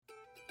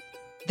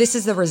This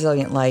is The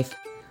Resilient Life,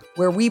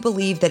 where we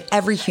believe that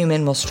every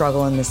human will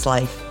struggle in this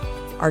life.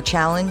 Our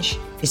challenge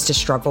is to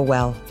struggle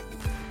well.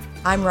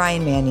 I'm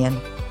Ryan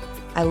Mannion.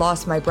 I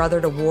lost my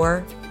brother to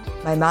war,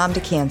 my mom to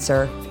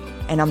cancer,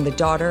 and I'm the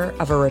daughter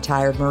of a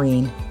retired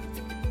Marine.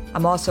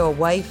 I'm also a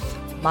wife,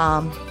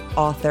 mom,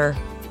 author,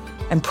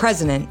 and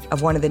president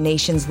of one of the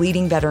nation's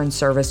leading veteran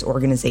service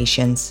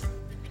organizations.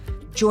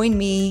 Join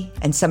me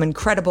and some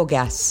incredible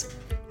guests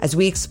as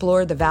we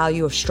explore the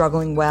value of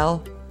struggling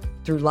well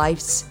through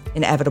life's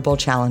inevitable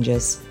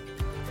challenges.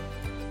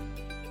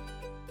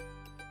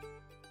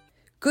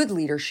 Good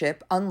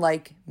leadership,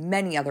 unlike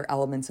many other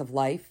elements of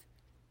life,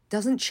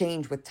 doesn't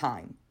change with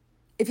time.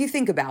 If you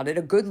think about it,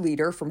 a good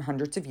leader from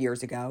hundreds of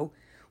years ago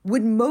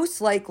would most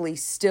likely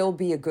still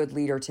be a good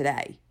leader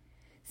today.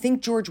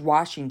 Think George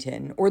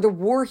Washington or the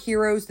war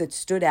heroes that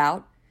stood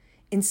out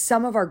in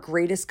some of our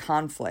greatest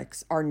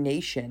conflicts our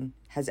nation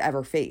has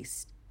ever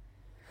faced.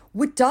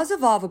 What does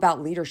evolve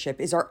about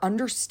leadership is our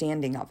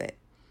understanding of it.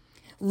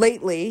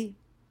 Lately,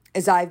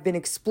 as I've been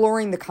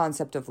exploring the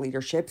concept of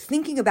leadership,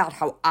 thinking about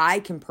how I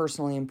can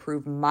personally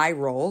improve my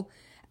role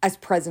as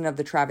president of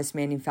the Travis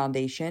Manning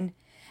Foundation,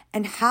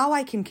 and how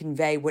I can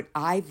convey what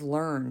I've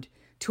learned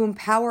to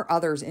empower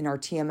others in our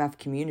TMF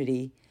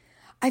community,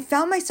 I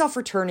found myself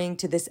returning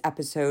to this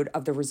episode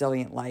of The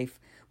Resilient Life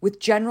with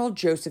General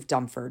Joseph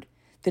Dunford,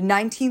 the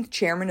 19th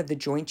Chairman of the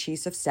Joint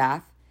Chiefs of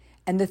Staff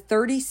and the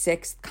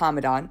 36th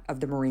Commandant of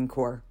the Marine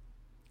Corps.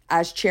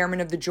 As Chairman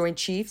of the Joint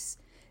Chiefs,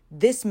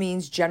 this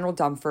means General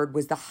Dunford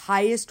was the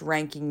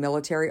highest-ranking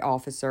military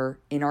officer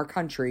in our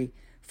country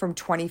from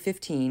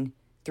 2015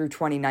 through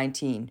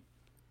 2019.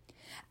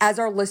 As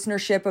our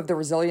listenership of The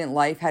Resilient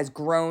Life has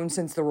grown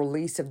since the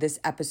release of this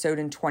episode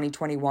in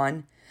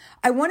 2021,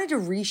 I wanted to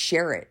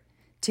reshare it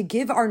to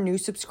give our new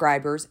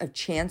subscribers a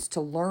chance to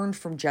learn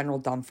from General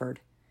Dunford.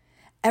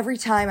 Every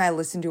time I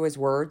listen to his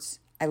words,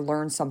 I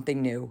learn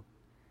something new.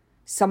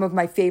 Some of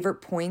my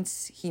favorite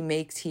points he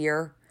makes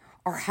here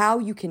are how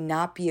you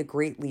cannot be a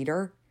great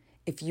leader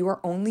if you are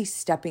only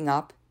stepping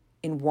up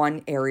in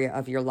one area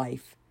of your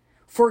life.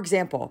 For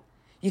example,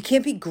 you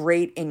can't be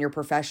great in your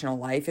professional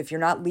life if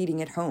you're not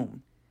leading at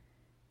home.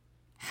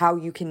 How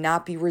you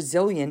cannot be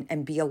resilient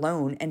and be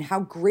alone, and how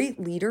great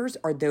leaders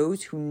are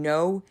those who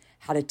know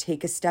how to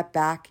take a step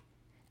back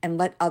and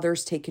let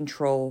others take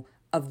control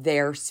of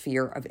their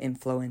sphere of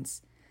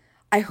influence.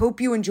 I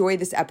hope you enjoy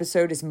this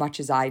episode as much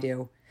as I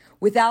do.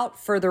 Without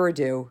further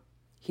ado,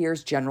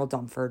 here's General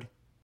Dunford.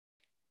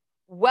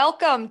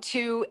 Welcome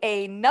to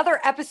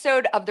another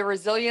episode of the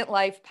Resilient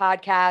Life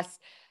podcast.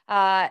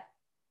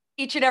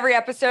 Each and every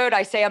episode,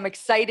 I say I'm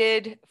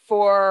excited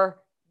for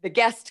the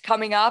guest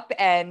coming up,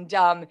 and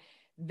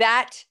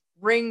that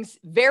rings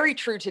very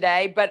true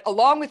today. But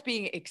along with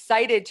being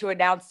excited to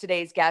announce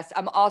today's guest,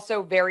 I'm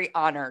also very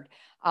honored.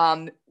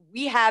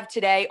 We have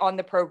today on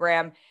the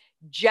program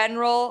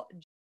General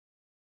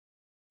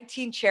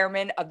 19th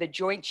Chairman of the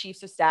Joint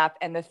Chiefs of Staff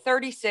and the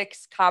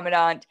 36th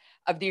Commandant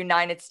of the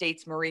United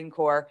States Marine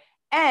Corps,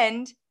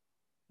 and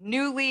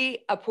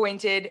newly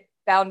appointed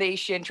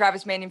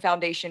Travis Manning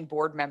Foundation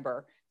board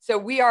member. So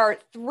we are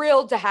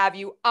thrilled to have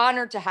you,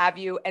 honored to have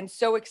you, and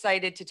so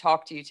excited to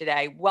talk to you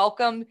today.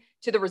 Welcome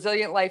to the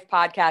Resilient Life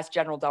podcast,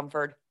 General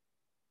Dunford.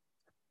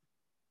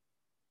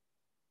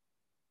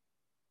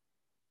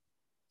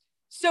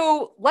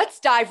 So let's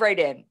dive right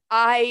in.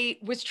 I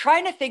was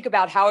trying to think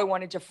about how I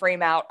wanted to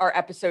frame out our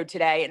episode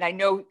today, and I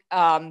know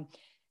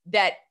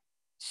that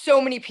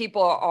so many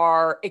people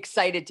are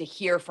excited to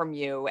hear from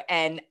you.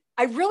 And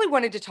I really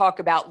wanted to talk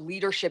about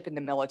leadership in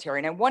the military.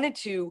 And I wanted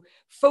to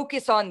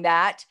focus on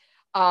that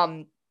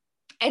and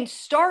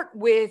start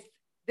with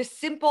the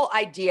simple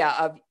idea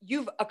of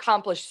you've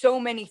accomplished so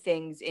many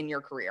things in your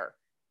career.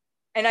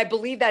 And I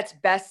believe that's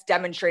best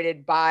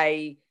demonstrated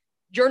by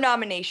your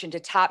nomination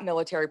to top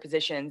military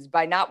positions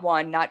by not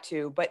one, not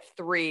two, but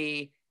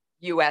 3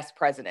 U.S.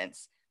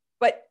 presidents.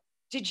 But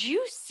did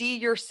you see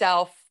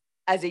yourself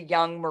as a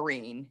young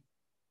Marine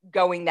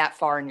going that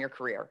far in your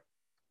career?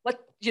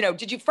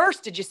 Did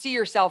you see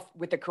yourself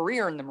with a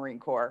career in the Marine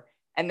Corps?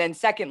 And then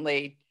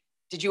secondly,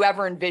 did you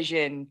ever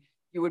envision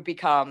you would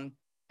become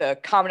the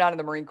Commandant of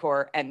the Marine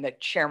Corps and the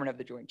Chairman of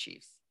the Joint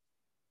Chiefs?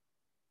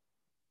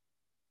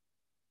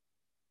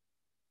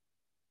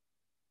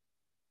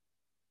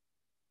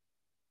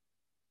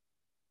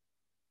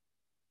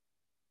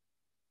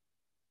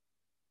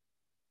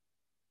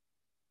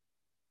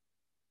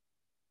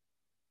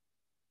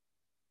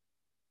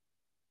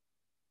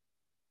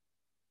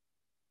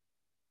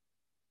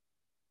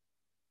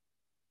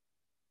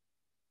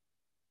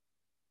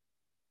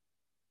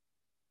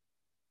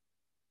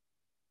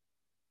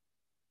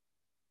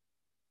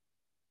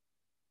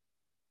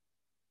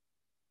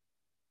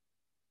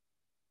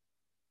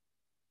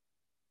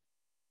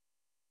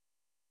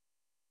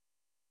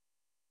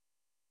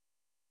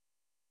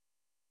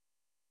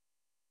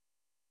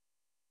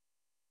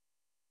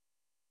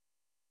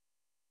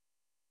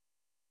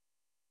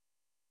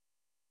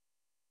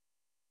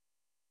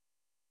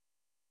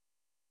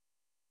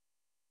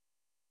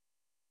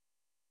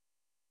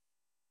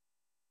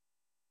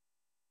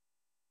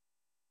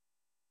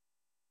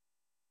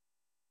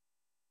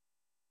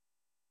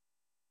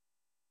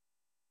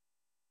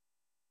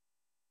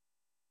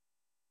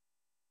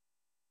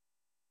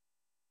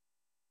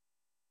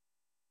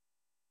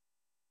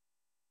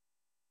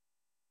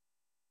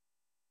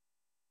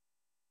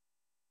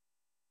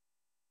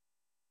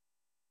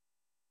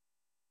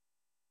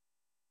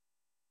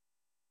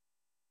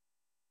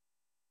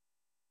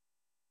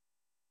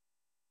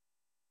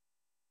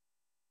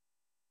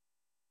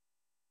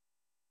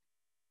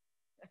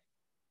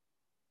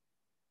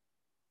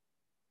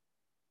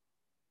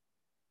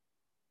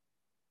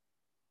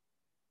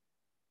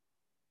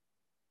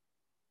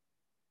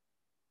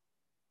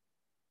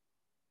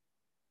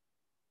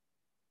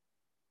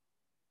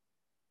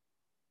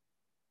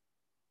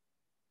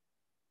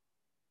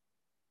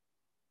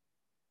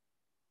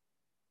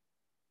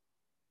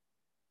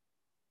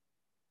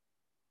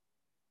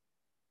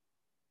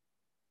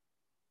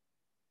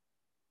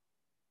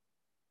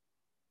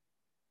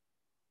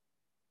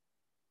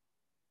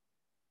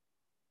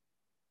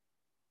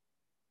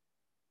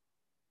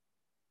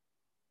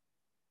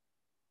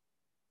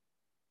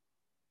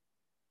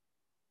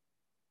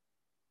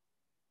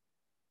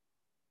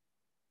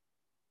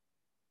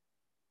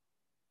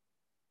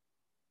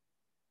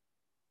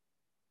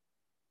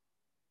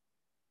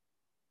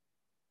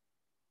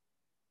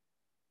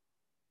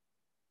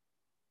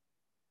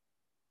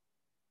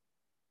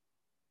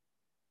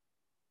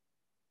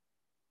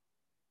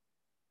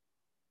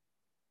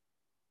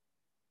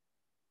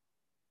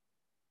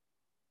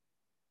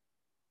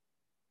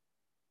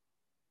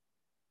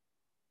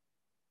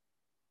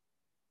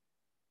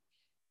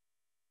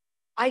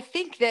 I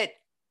think that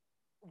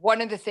one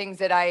of the things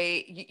that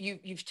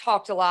you've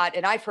talked a lot,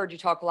 and I've heard you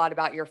talk a lot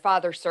about your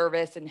father's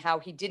service and how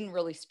he didn't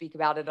really speak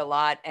about it a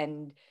lot,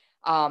 and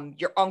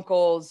your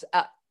uncles,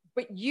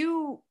 but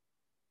you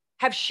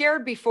have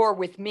shared before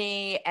with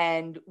me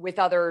and with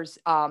others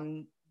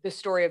the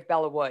story of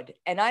Bella Wood,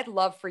 and I'd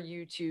love for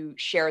you to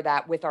share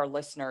that with our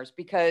listeners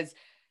because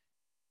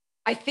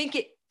I think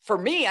it, for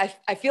me,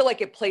 I feel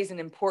like it plays an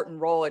important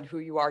role in who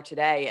you are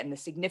today and the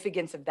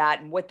significance of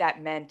that and what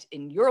that meant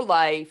in your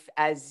life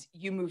as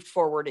you moved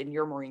forward in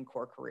your Marine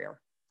Corps career.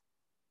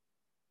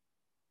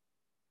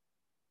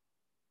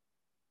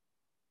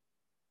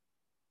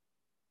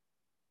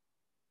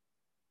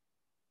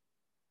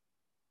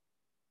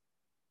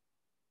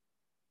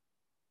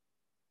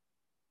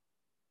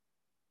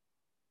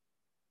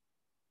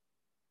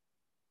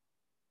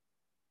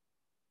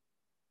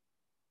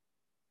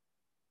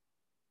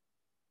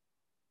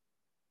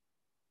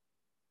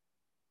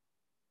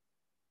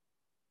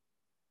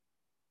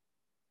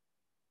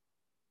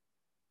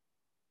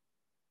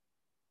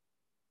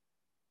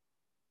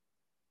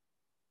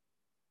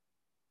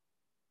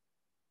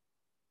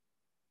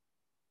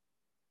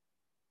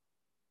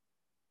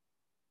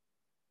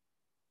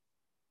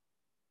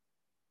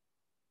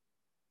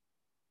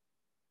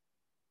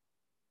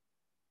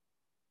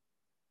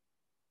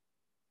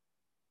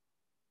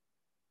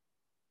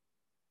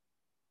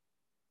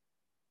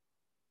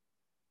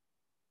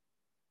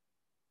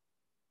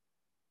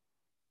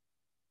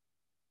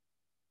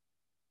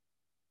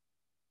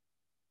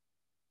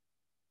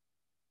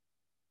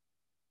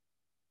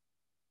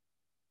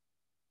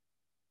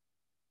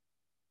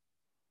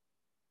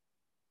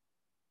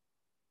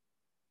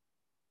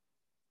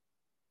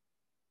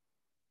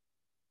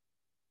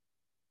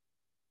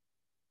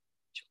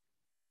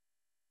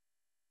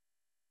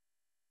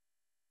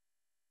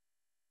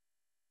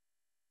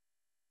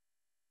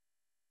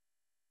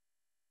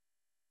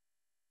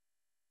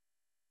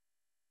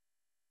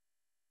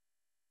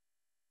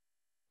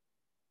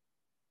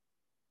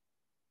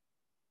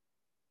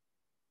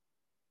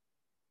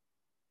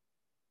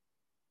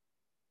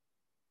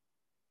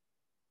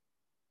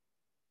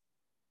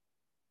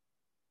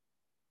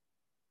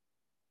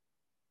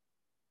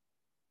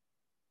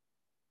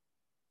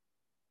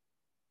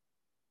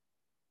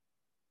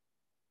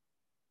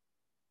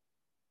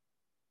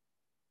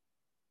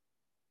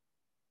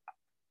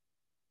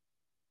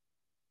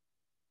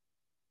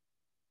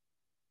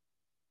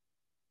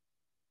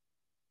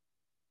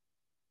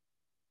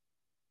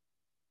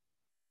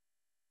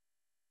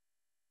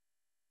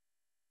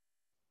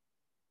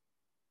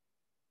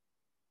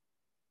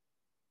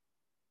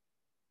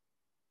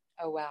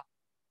 Oh, wow.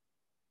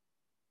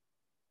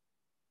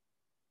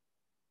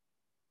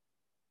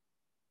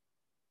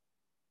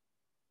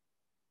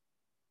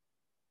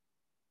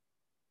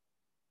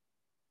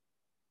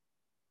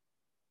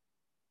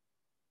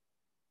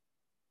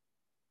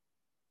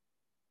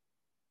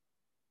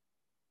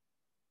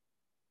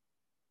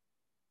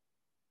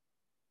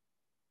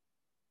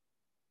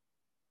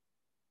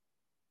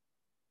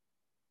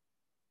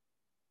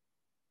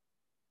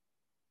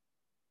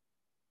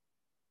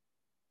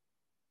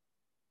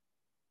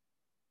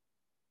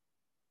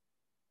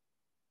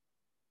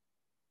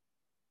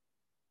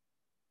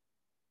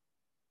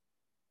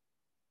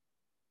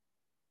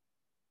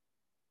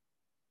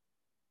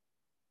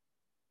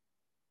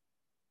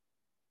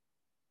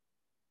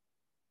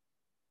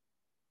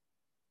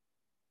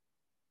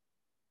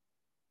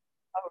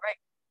 Oh, right.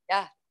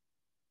 Yeah,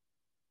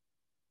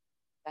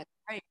 that's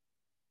right.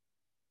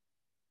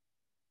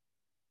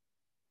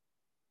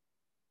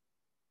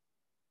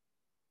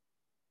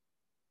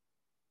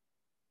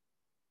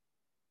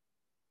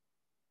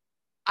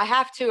 I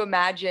have to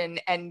imagine,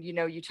 and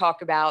you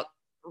talk about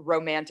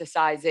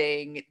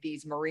romanticizing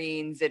these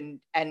Marines, and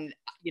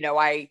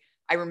I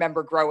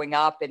remember growing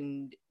up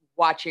and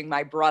watching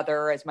my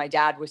brother as my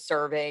dad was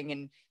serving,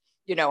 and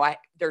I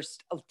there's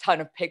a ton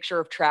of picture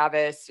of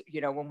Travis,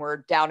 when we're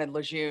down in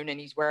Lejeune and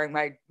he's wearing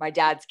my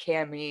dad's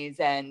camis,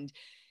 and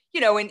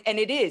and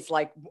it is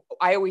like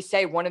I always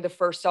say, one of the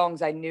first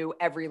songs I knew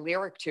every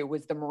lyric to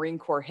was the Marine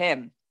Corps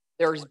hymn.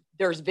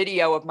 There's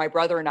video of my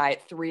brother and I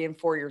at 3 and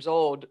 4 years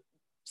old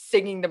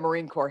singing the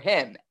Marine Corps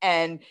hymn.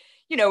 And,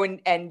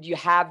 and you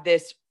have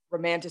this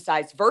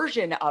romanticized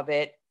version of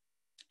it,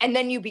 and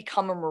then you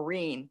become a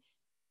Marine.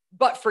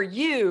 But for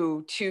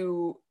you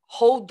to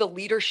hold the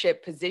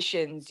leadership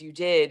positions you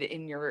did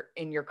in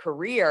your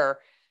career,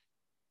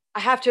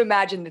 I have to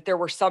imagine that there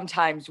were some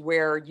times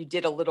where you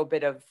did a little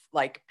bit of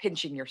like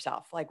pinching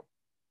yourself, like,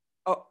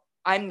 oh,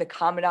 I'm the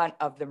commandant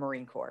of the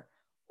Marine Corps,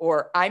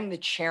 or I'm the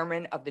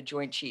chairman of the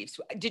Joint Chiefs.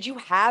 Did you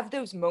have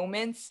those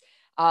moments?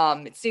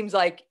 It seems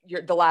like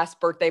the last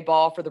birthday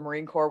ball for the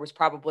Marine Corps was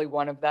probably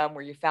one of them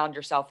where you found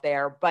yourself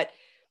there. But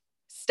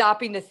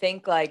stopping to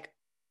think like,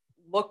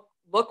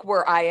 look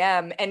where I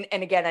am. And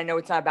again, I know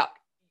it's not about,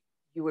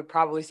 you would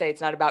probably say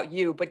it's not about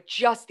you, but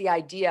just the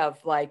idea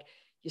of like,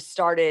 you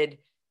started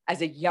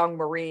as a young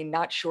Marine,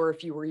 not sure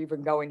if you were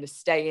even going to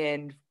stay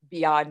in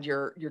beyond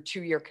your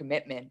 2 year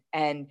commitment,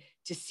 and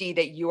to see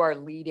that you are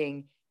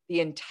leading the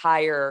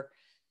entire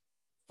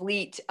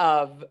fleet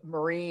of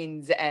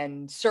Marines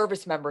and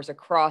service members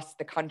across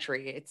the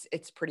country. It's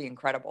pretty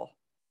incredible.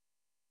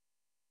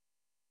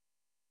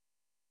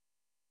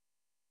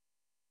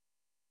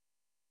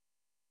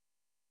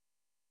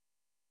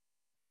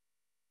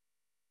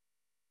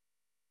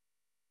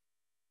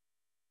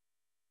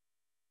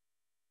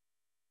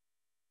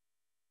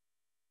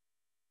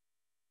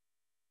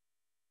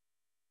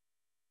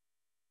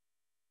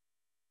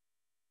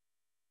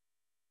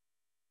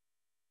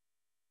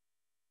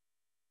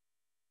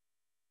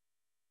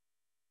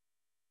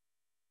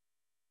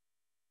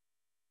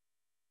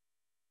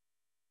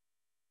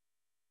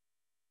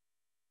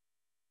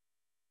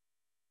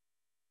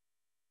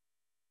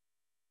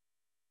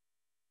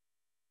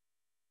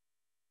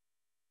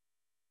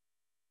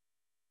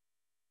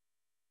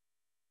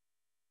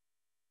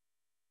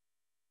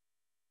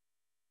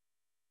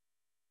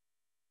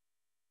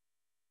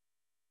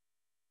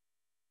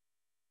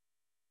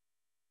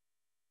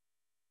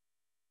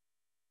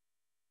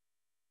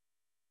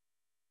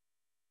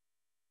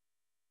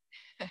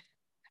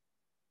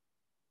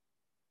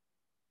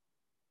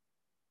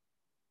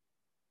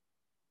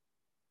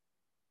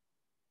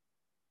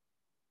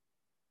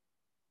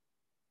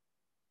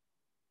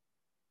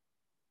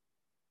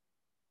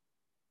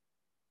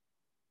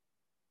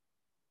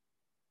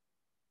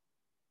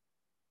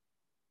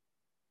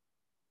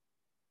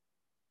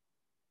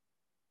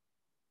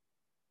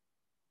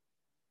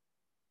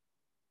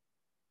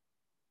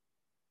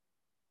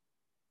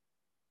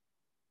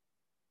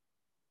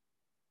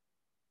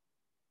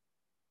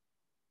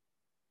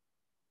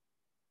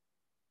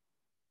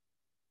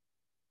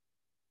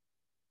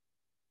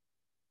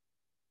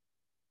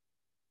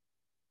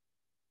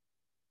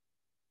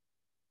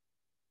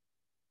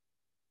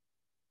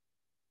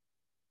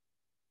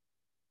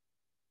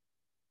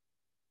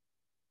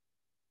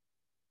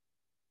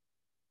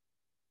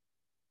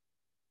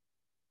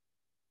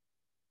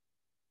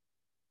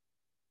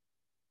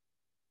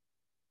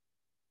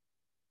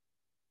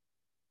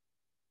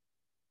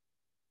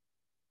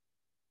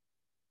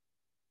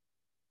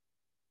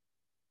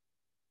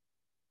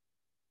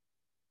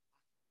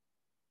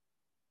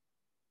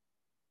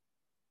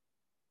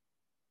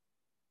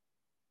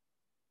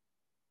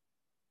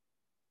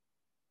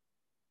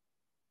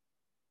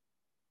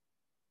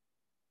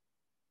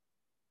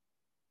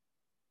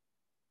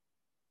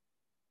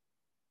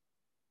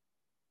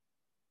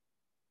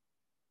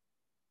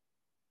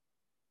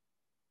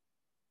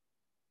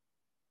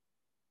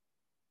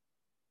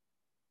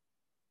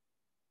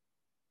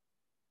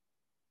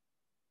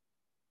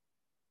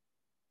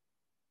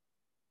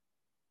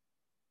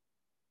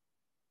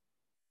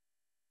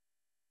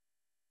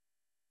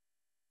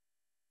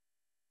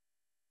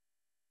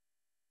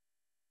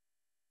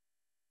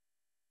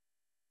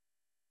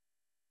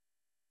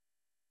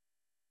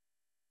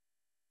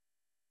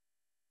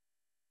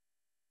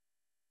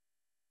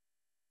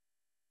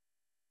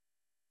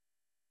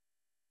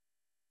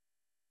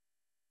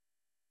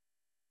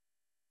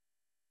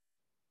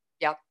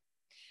 Yep.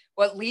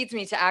 What leads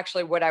me to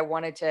actually what I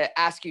wanted to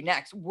ask you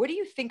next. What do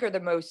you think are the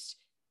most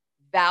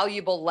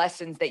valuable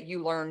lessons that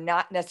you learn,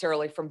 not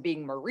necessarily from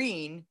being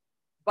Marine,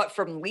 but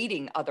from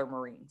leading other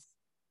Marines?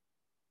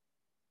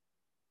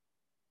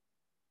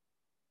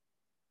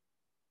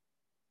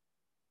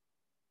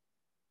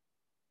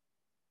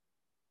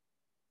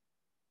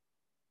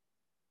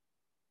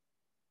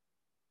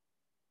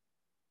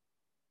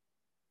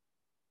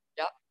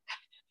 Yep.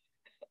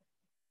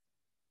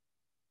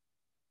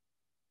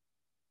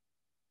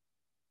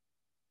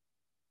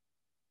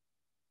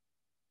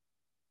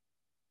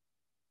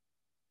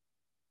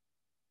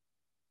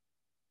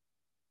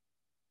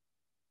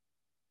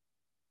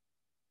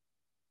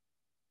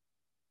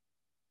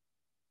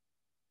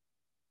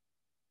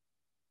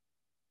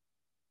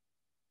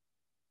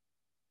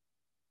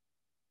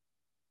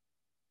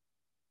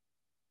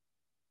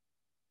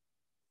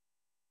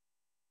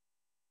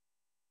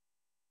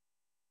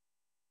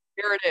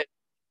 Here it is.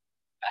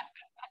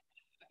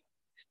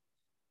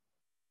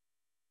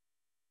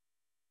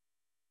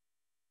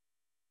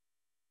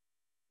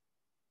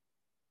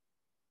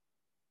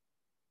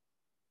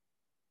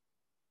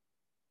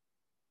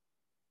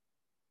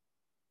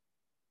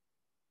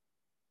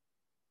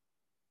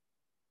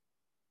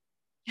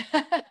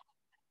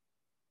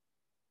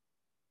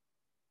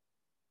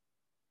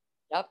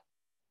 Yep.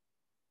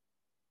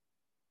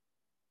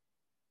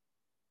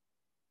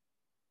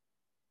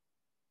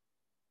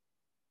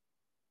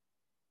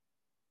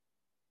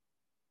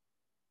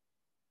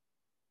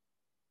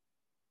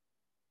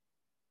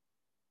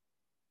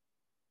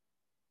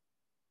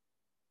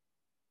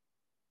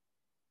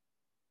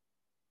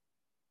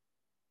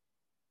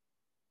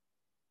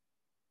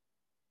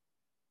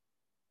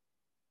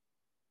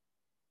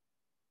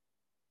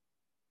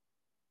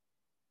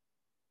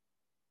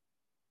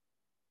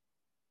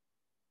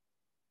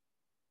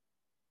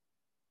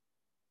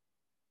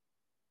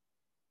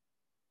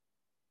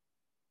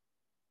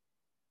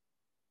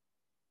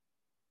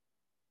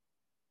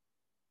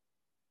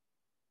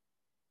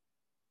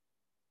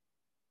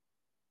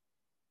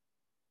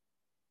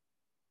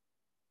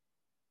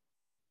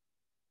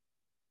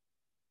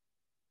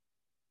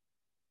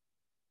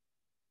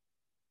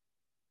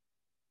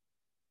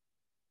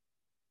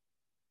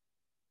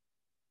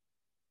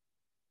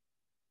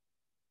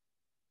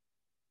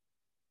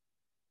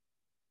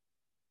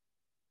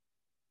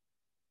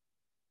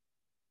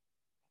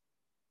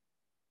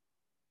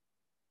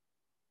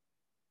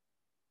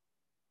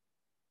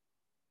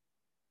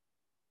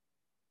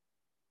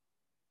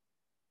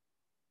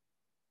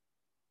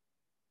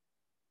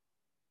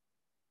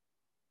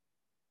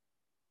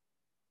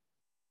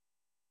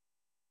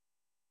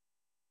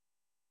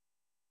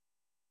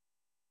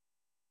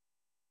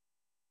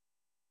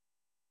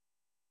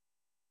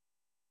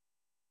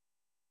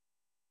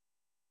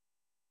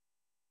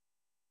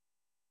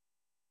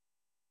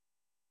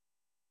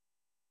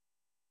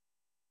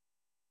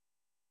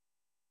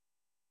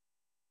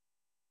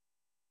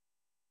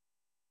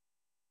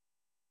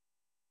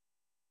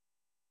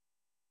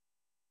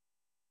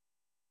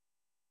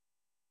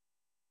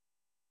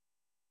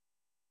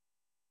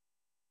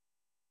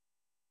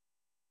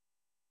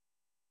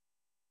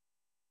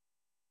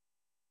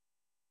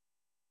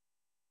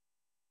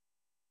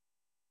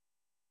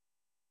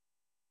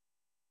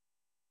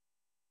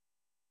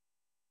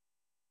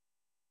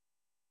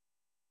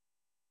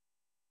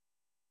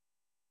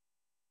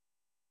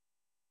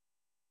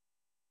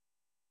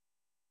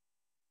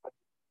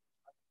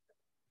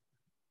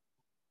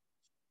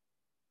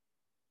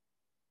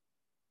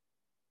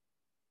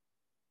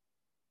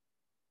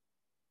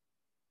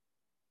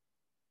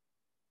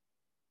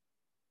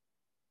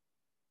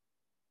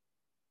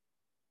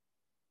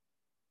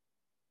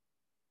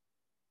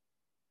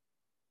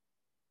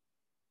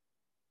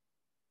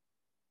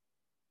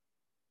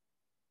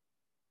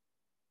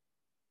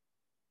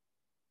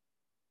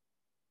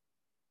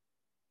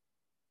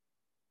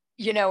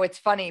 It's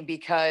funny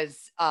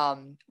because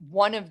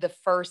one of the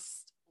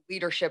first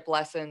leadership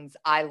lessons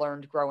I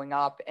learned growing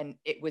up, and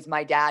it was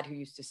my dad who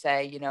used to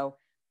say,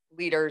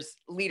 leaders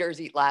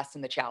eat last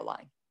in the chow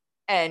line.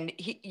 And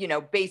he,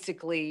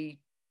 basically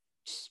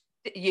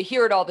you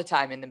hear it all the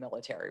time in the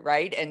military,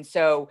 right?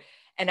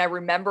 And I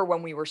remember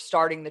when we were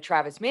starting the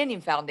Travis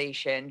Manion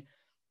Foundation,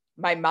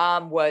 my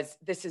mom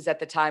this is at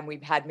the time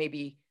we've had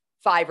maybe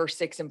 5 or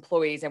 6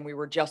 employees, and we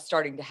were just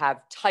starting to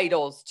have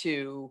titles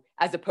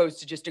as opposed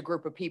to just a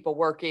group of people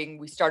working.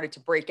 We started to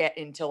break it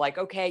into like,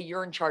 okay,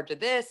 you're in charge of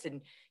this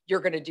and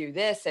you're going to do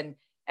this. And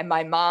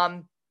my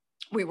mom,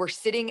 we were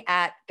sitting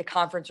at the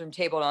conference room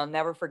table, and I'll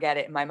never forget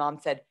it. And my mom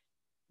said,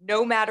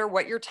 no matter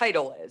what your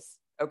title is,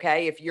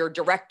 okay, if you're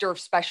director of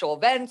special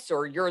events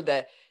or you're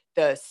the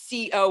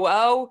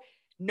COO,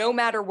 no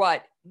matter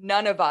what,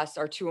 none of us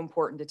are too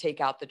important to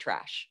take out the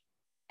trash.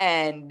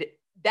 And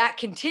that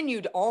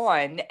continued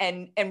on.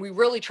 And we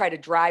really try to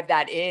drive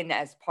that in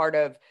as part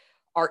of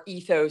our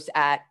ethos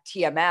at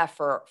TMF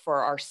for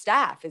our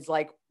staff is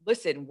like,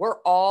 listen,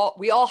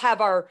 we all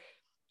have our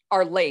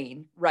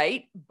lane,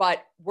 right?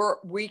 But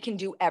we can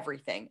do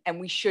everything, and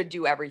we should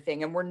do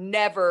everything. And we're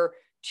never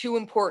too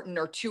important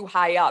or too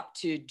high up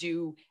to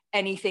do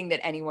anything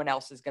that anyone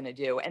else is going to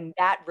do. And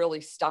that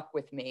really stuck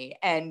with me.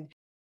 And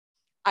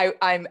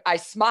I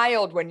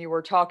smiled when you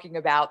were talking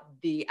about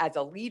as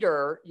a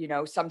leader,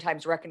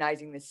 sometimes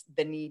recognizing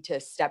the need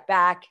to step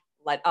back,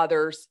 let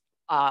others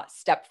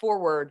step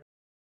forward.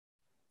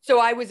 So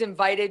I was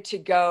invited to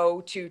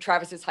go to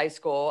Travis's high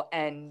school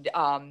and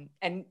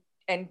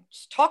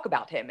talk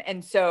about him.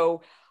 And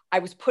so I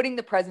was putting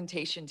the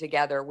presentation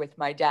together with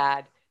my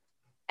dad,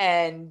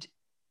 and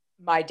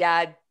my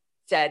dad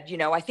said,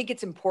 I think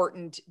it's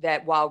important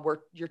that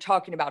while you're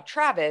talking about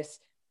Travis,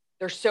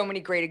 there's so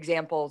many great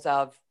examples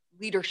of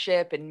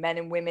leadership and men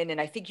and women.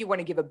 And I think you want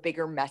to give a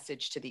bigger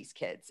message to these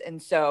kids.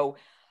 And so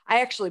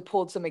I actually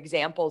pulled some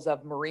examples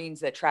of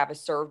Marines that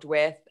Travis served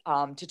with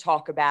to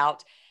talk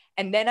about.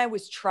 And then I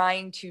was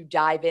trying to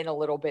dive in a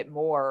little bit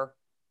more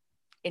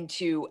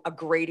into a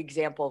great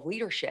example of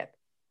leadership.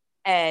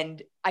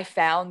 And I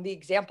found the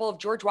example of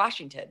George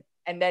Washington,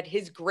 and that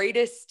his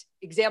greatest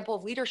example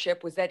of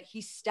leadership was that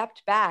he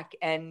stepped back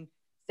and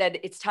said,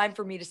 it's time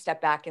for me to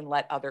step back and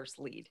let others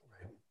lead.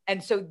 Right.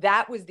 And so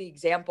that was the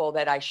example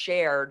that I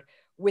shared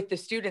with the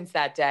students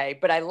that day.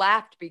 But I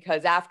laughed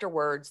because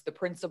afterwards the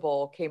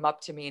principal came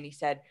up to me and he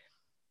said,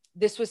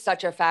 this was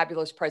such a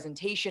fabulous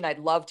presentation. I'd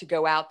love to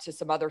go out to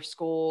some other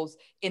schools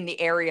in the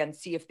area and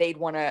see if they'd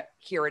want to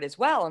hear it as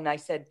well. And I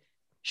said,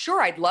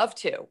 sure, I'd love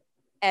to.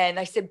 And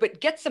I said,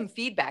 but get some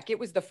feedback. It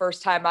was the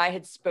first time I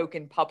had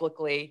spoken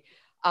publicly.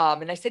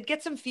 And I said,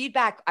 get some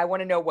feedback. I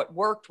want to know what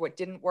worked, what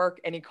didn't work.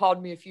 And he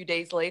called me a few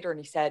days later and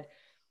he said,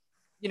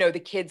 the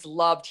kids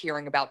loved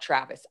hearing about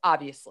Travis.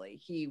 Obviously,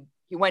 he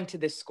went to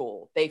this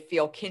school. They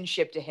feel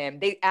kinship to him.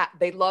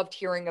 They loved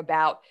hearing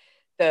about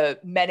the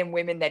men and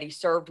women that he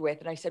served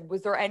with. And I said,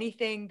 was there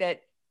anything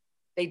that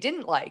they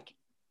didn't like?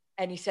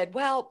 And he said,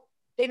 well,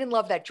 they didn't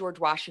love that George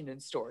Washington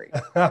story.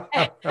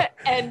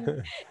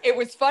 and it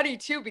was funny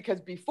too, because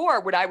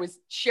before when I was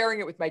sharing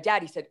it with my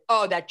dad, he said,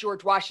 oh, that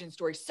George Washington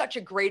story, such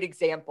a great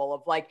example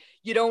of like,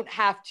 you don't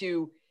have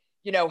to,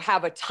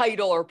 have a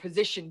title or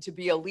position to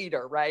be a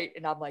leader. Right.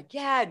 And I'm like,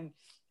 yeah.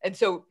 And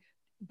so,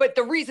 but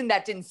the reason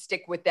that didn't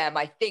stick with them,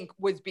 I think,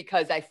 was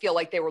because I feel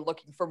like they were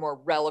looking for more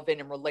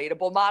relevant and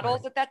relatable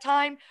models at that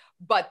time.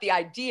 But the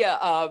idea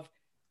of,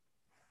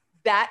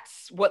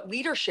 that's what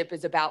leadership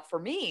is about for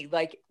me,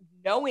 like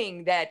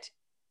knowing that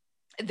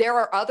there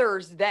are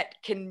others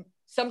that can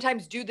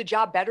sometimes do the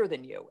job better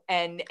than you.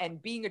 And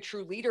being a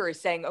true leader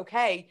is saying,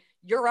 okay,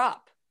 you're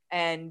up.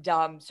 And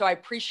so I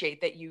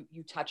appreciate that you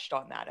touched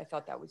on that. I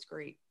thought that was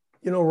great.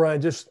 Ryan,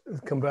 just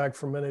come back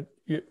for a minute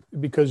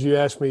because you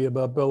asked me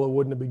about Belleau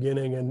Wood in the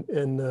beginning.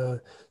 And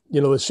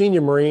the senior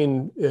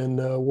Marine in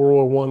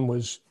World War I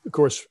was, of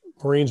course,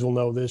 Marines will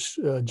know this,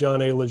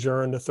 John A.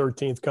 Lejeune, the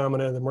 13th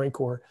Commandant of the Marine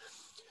Corps.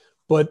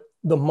 But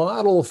the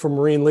model for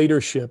Marine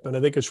leadership, and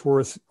I think it's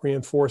worth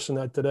reinforcing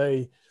that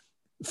today,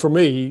 for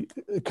me,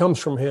 it comes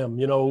from him.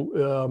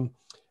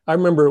 I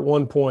remember at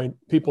one point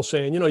people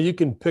saying, you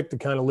can pick the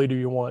kind of leader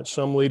you want.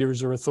 Some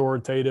leaders are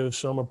authoritative,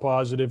 some are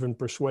positive and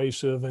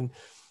persuasive. And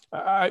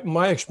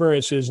my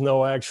experience is,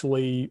 no,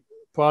 actually,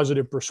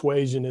 positive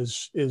persuasion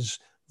is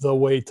the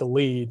way to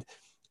lead.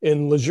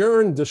 And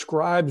Lejeune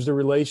describes the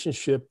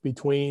relationship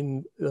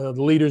between the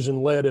leaders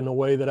and led in a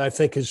way that I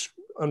think is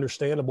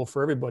understandable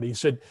for everybody. He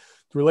said,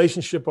 the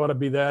relationship ought to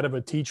be that of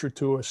a teacher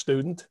to a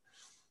student,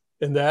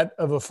 and that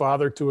of a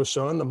father to a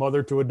son, a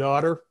mother to a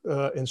daughter,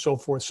 and so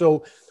forth.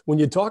 So when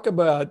you talk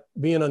about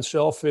being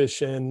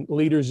unselfish and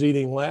leaders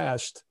eating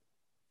last,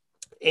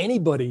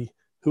 anybody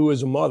who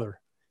is a mother,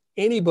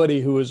 anybody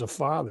who is a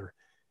father,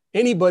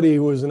 anybody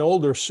who is an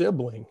older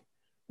sibling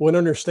would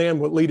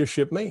understand what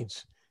leadership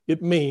means.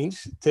 It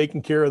means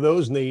taking care of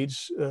those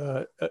needs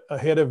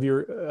ahead of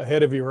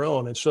your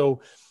own. And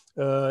so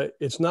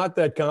it's not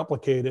that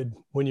complicated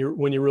when you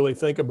really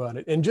think about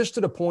it. And just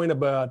to the point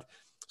about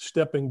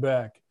stepping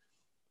back,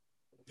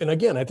 and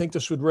again, I think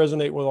this would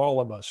resonate with all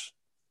of us.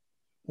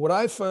 What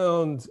I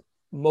found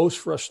most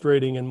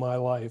frustrating in my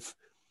life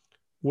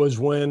was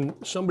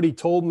when somebody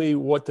told me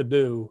what to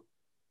do,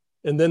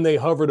 and then they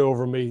hovered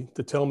over me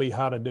to tell me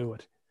how to do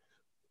it.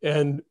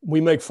 And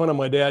we make fun of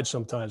my dad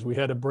sometimes. We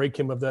had to break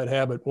him of that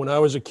habit. When I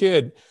was a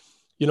kid,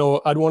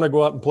 I'd want to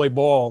go out and play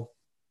ball.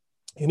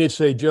 And he'd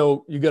say,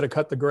 Joe, you got to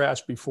cut the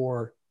grass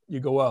before you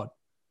go out.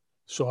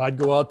 So I'd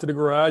go out to the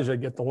garage,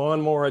 I'd get the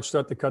lawnmower, I'd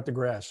start to cut the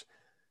grass.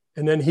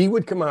 And then he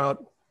would come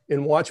out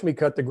and watch me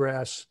cut the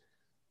grass.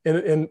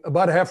 And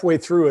about halfway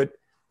through it,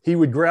 he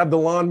would grab the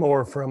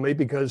lawnmower from me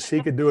because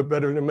he could do it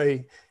better than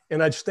me.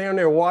 And I'd stand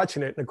there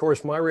watching it. And of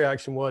course, my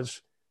reaction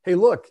was, hey,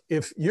 look,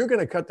 if you're going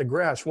to cut the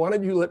grass, why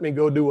don't you let me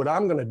go do what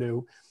I'm going to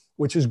do,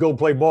 which is go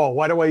play ball?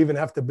 Why do I even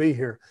have to be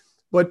here?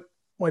 But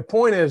my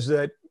point is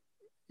that,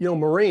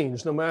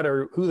 Marines, no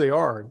matter who they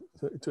are,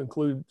 to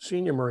include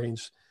senior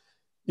Marines,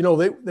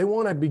 they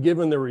want to be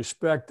given the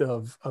respect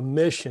of a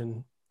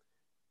mission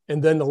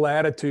and then the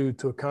latitude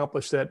to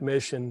accomplish that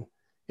mission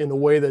in the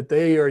way that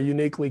they are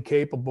uniquely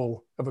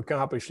capable of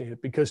accomplishing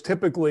it. Because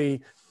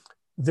typically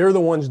they're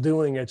the ones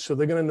doing it. So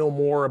they're going to know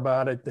more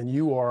about it than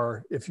you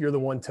are if you're the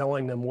one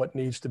telling them what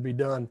needs to be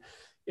done.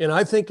 And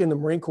I think in the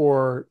Marine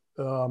Corps,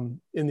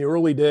 in the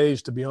early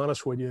days, to be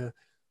honest with you,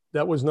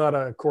 that was not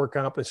a core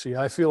competency.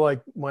 I feel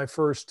like my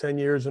first 10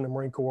 years in the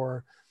Marine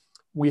Corps,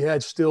 we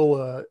had still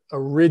a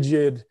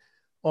rigid,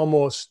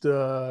 almost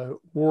World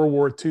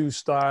War II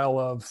style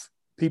of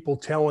people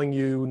telling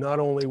you not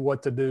only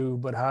what to do,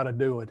 but how to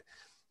do it.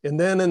 And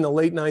then in the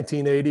late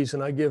 1980s,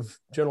 and I give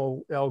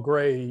General Al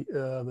Gray,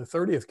 the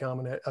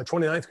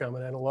 29th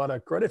Commandant, a lot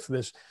of credit for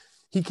this.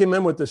 He came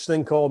in with this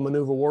thing called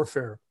maneuver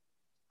warfare,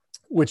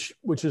 which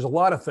is a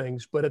lot of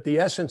things, but at the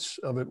essence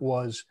of it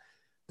was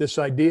this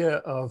idea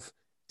of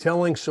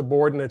telling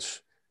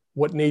subordinates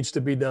what needs to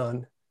be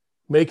done,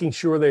 making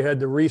sure they had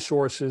the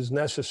resources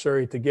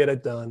necessary to get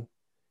it done,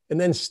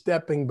 and then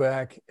stepping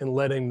back and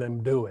letting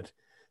them do it.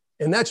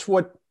 And that's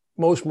what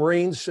most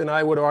Marines, and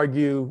I would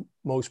argue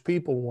most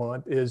people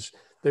want, is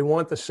they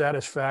want the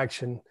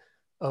satisfaction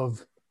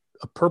of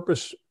a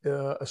purpose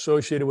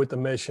associated with the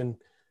mission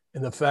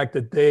and the fact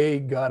that they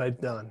got it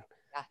done.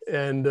 Yes.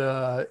 And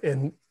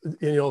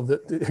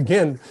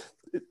again,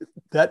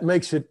 that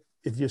makes it,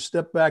 if you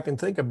step back and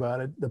think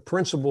about it, the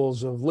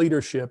principles of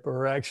leadership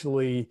are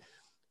actually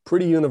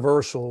pretty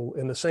universal,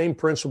 and the same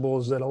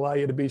principles that allow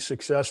you to be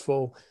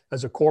successful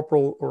as a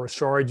corporal or a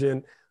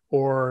sergeant,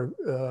 or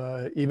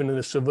even in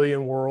the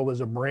civilian world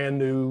as a brand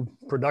new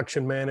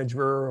production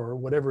manager or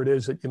whatever it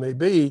is that you may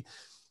be.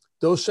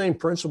 Those same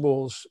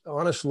principles,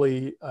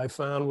 honestly, I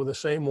found were the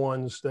same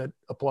ones that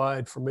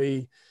applied for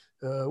me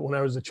when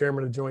I was the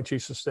chairman of the Joint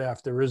Chiefs of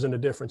Staff. There isn't a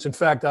difference. In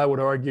fact, I would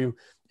argue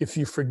if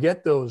you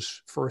forget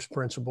those first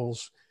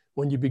principles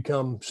when you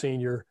become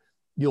senior,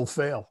 you'll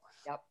fail.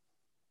 Yep.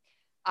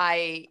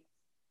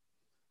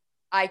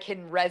 I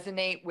can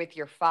resonate with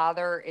your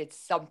father. It's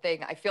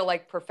something I feel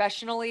like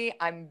professionally,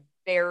 I'm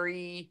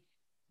very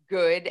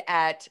good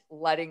at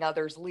letting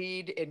others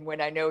lead. And when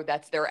I know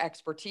that's their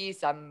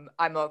expertise, I'm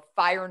a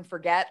fire and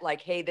forget,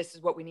 like, hey, this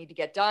is what we need to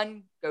get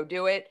done. Go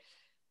do it.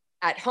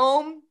 At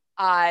home,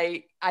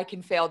 I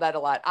can fail that a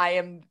lot. I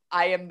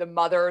am the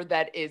mother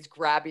that is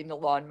grabbing the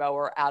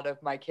lawnmower out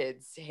of my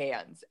kids'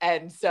 hands.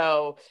 And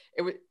so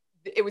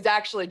it was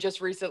actually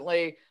just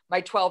recently,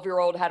 my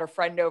 12-year-old had a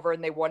friend over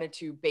and they wanted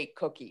to bake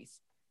cookies.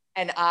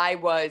 And I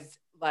was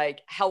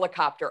like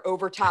helicopter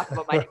over top of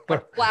them. I didn't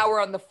put flour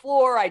on the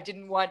floor. I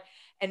didn't want,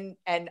 and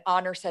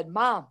Honor said,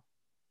 Mom,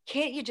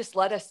 can't you just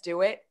let us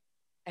do it?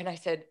 And I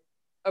said,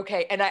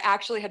 okay. And I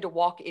actually had to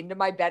walk into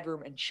my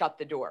bedroom and shut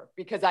the door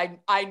because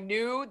I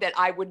knew that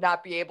I would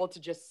not be able to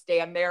just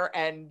stand there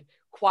and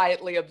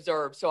quietly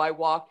observe. So I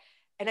walked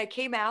and I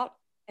came out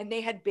and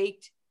they had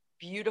baked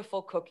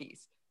beautiful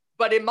cookies.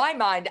 But in my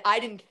mind, I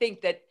didn't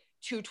think that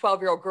two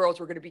 12-year-old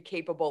girls were going to be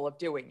capable of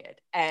doing it.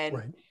 And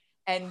right.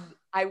 And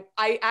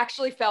I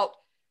actually felt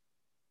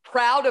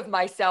proud of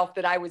myself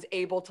that I was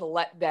able to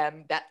let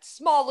them, that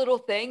small little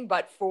thing,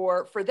 but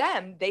for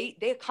them, they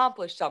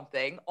accomplished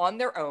something on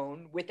their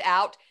own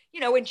without,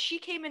 and she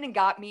came in and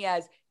got me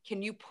as,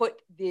 can you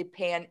put the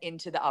pan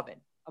into the oven?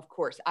 Of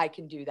course, I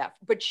can do that.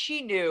 But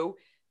she knew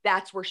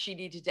that's where she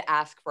needed to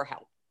ask for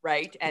help,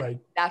 right? And right.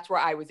 That's where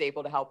I was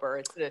able to help her.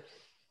 It's a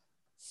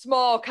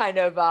small kind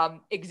of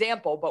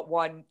example, but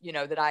one,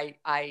 that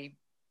I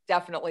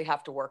definitely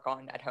have to work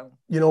on at home.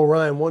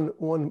 Ryan,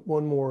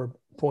 one more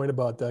point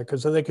about that,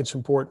 because I think it's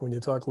important when you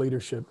talk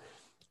leadership.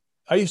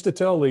 I used to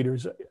tell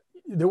leaders,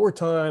 there were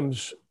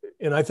times,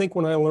 and I think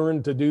when I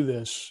learned to do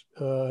this,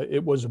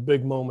 it was a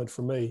big moment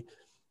for me.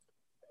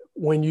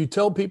 When you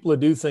tell people to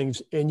do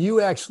things and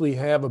you actually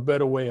have a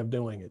better way of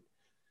doing it.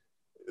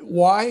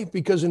 Why?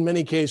 Because in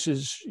many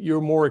cases,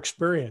 you're more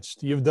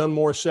experienced. You've done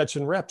more sets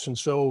and reps. And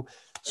so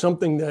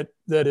something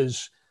that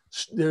is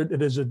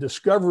a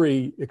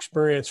discovery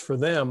experience for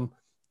them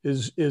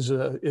is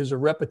a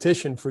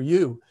repetition for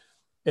you.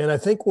 And I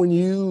think when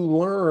you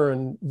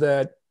learn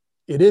that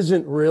it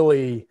isn't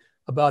really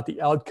about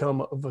the outcome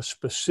of a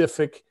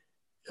specific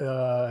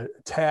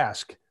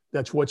task,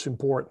 that's what's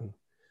important.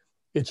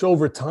 It's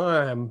over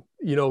time,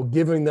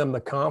 giving them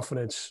the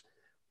confidence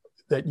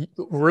that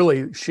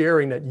really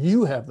sharing that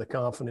you have the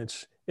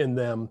confidence in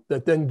them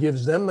that then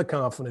gives them the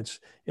confidence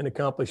in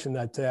accomplishing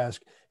that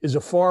task is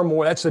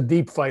that's a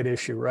deep fight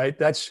issue, right?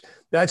 That's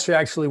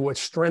actually what's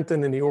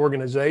strengthening the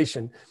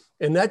organization.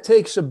 And that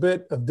takes a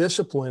bit of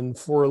discipline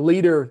for a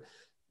leader,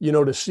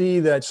 to see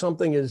that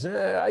something is,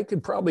 I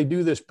could probably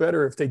do this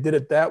better if they did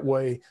it that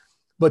way.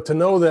 But to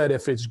know that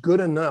if it's good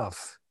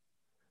enough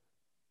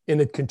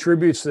and it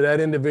contributes to that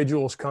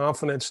individual's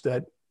confidence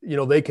that,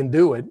 they can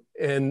do it,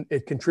 and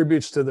it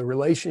contributes to the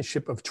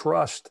relationship of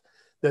trust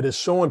that is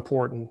so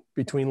important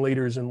between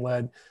leaders and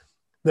led,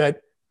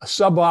 that a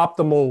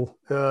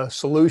suboptimal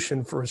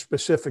solution for a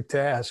specific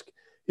task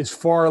is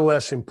far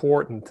less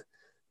important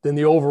than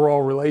the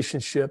overall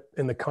relationship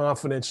and the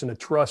confidence and the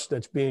trust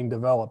that's being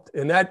developed.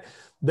 And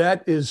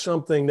that is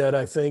something that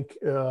I think,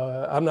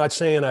 I'm not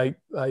saying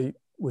I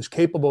was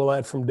capable of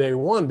that from day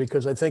one,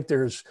 because I think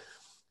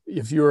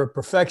if you're a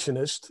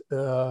perfectionist,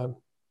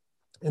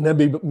 and there'd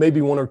be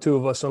maybe one or two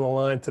of us on the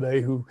line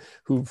today who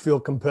feel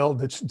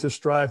compelled to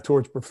strive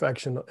towards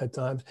perfection at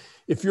times.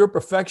 If you're a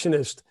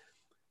perfectionist,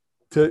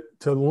 to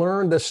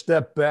learn to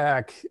step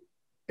back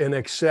and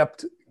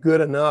accept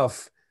good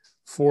enough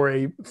for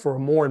a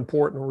more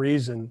important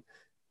reason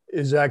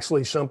is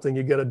actually something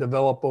you got to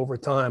develop over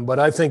time. But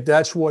I think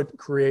that's what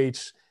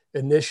creates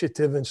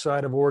initiative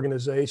inside of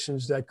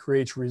organizations, that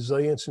creates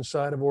resilience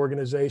inside of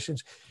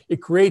organizations.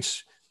 It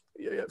creates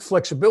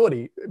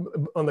flexibility.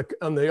 On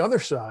the other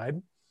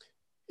side,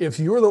 if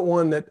you're the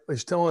one that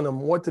is telling them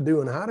what to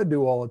do and how to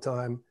do all the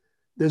time,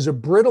 there's a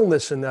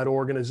brittleness in that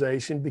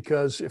organization,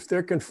 because if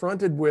they're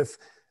confronted with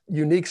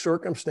unique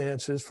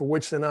circumstances for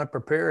which they're not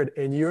prepared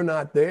and you're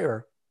not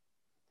there,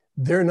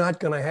 they're not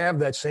going to have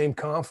that same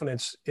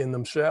confidence in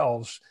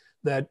themselves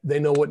that they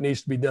know what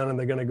needs to be done and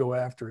they're going to go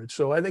after it.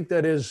 So I think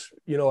that is,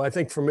 I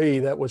think for me,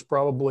 that was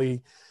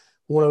probably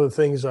one of the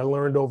things I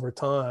learned over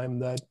time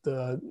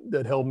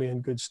that held me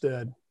in good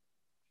stead.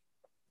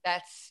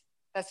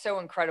 That's so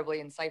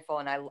incredibly insightful.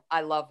 And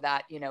I love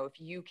that, if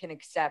you can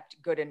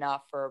accept good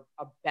enough for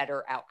a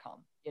better outcome,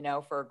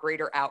 for a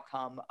greater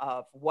outcome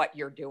of what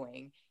you're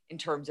doing in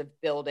terms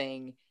of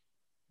building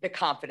the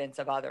confidence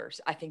of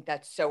others. I think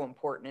that's so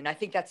important. And I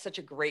think that's such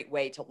a great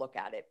way to look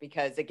at it,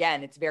 because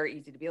again, it's very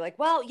easy to be like,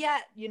 well, yeah,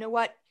 you know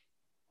what?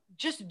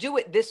 Just do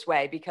it this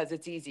way because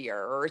it's easier,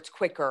 or it's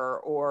quicker,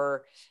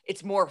 or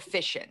it's more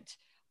efficient.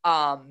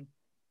 I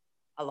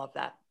love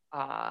that.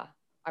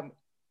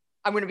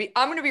 I'm going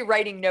to be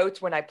writing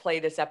notes when I play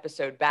this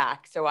episode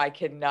back, so I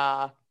can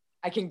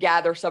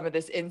gather some of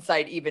this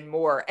insight even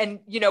more. And,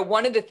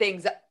 one of the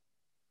things that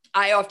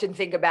I often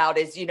think about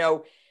is,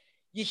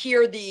 you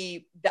hear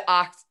the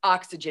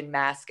oxygen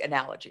mask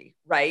analogy,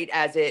 right?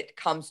 As it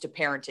comes to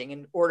parenting,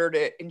 in order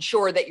to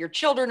ensure that your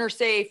children are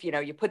safe,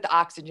 you put the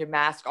oxygen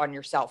mask on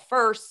yourself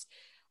first.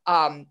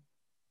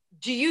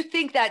 Do you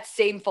think that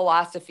same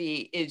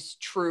philosophy is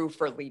true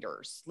for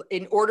leaders?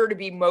 In order to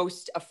be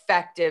most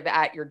effective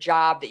at your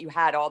job that you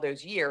had all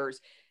those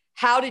years,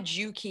 how did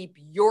you keep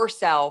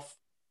yourself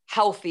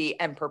healthy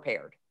and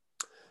prepared?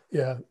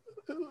 Yeah.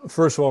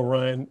 First of all,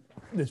 Ryan,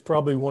 there's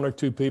probably one or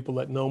two people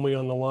that know me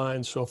on the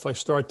line. So if I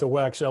start to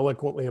wax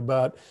eloquently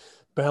about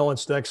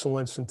balanced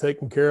excellence and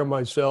taking care of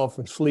myself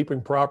and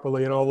sleeping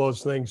properly and all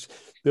those things,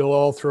 they'll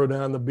all throw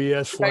down the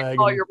BS flag.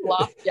 Call your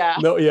bluff. Yeah.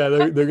 No, yeah,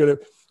 they're going to,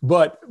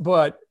 but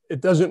it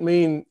doesn't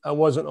mean I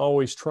wasn't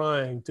always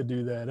trying to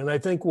do that. And I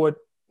think what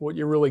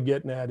you're really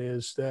getting at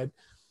is that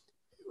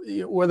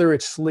whether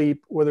it's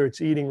sleep, whether it's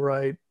eating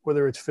right,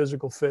 whether it's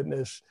physical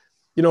fitness,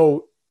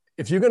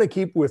 if you're going to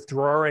keep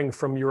withdrawing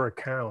from your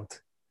account,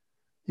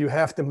 you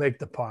have to make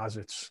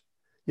deposits.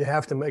 You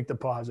have to make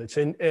deposits.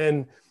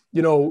 And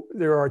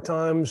there are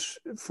times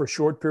for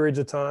short periods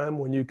of time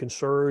when you can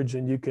surge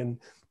and you can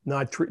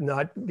not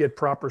get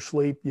proper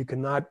sleep. You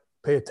cannot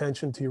pay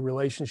attention to your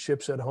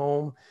relationships at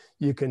home.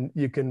 You can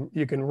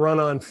run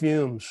on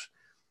fumes,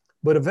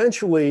 but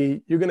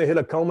eventually you're going to hit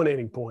a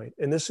culminating point.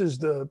 And this is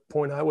the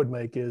point I would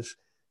make is,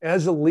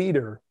 as a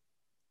leader,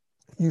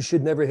 you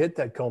should never hit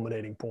that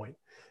culminating point.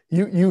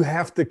 You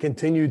have to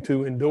continue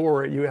to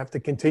endure it. You have to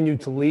continue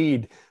to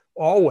lead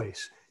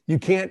always. You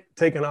can't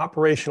take an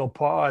operational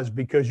pause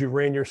because you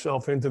ran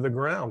yourself into the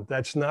ground.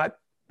 That's not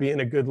being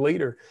a good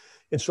leader.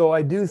 And so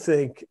I do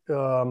think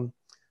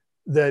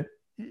that,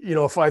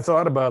 if I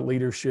thought about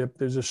leadership,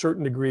 there's a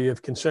certain degree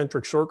of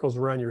concentric circles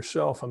around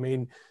yourself. I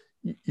mean,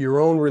 your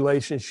own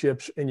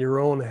relationships and your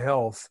own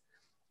health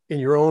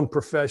and your own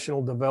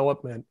professional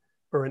development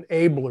are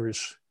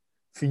enablers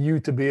for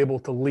you to be able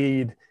to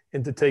lead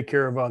and to take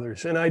care of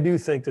others. And I do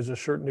think there's a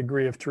certain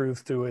degree of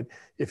truth to it.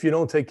 If you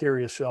don't take care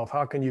of yourself,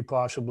 how can you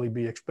possibly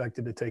be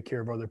expected to take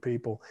care of other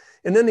people?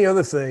 And then the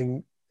other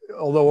thing,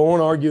 although I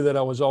won't argue that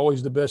I was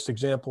always the best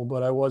example,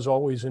 but I was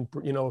always in,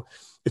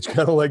 it's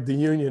kind of like the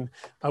union.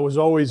 I was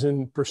always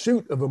in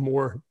pursuit of a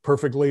more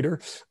perfect leader.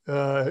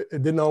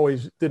 It didn't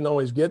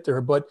always get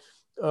there. But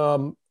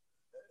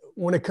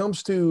when it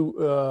comes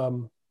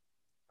to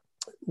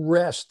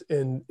rest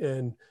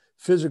and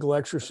physical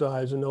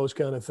exercise and those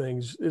kind of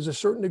things, there's a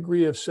certain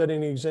degree of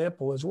setting an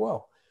example as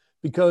well.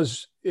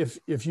 Because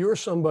if you're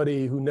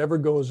somebody who never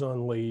goes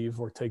on leave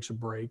or takes a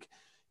break,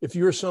 if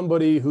you're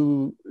somebody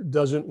who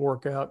doesn't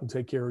work out and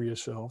take care of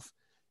yourself,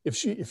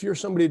 if you're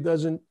somebody who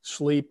doesn't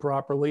sleep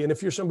properly, and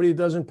if you're somebody who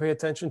doesn't pay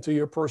attention to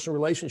your personal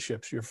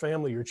relationships, your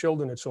family, your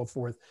children, and so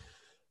forth,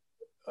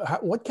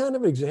 what kind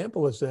of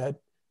example is that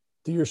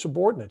to your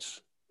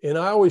subordinates? And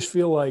I always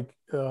feel like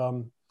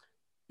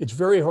it's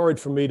very hard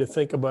for me to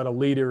think about a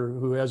leader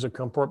who has a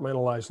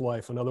compartmentalized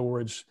life. In other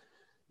words,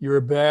 you're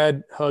a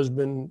bad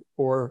husband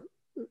or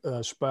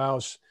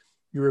spouse,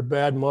 you're a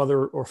bad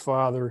mother or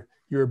father,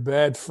 you're a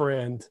bad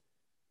friend,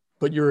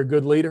 but you're a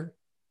good leader.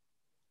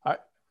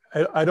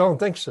 I don't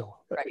think so.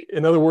 Right.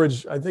 In other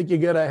words, I think you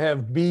got to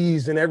have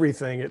B's in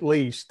everything at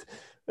least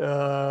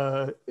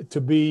to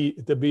be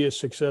a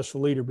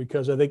successful leader,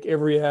 because I think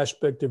every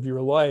aspect of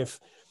your life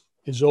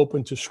is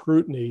open to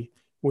scrutiny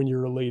when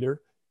you're a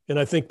leader. And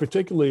I think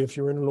particularly if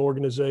you're in an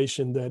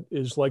organization that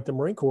is like the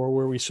Marine Corps,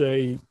 where we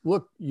say,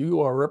 look,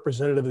 you are a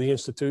representative of the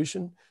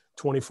institution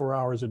 24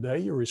 hours a day,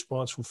 you're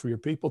responsible for your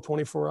people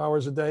 24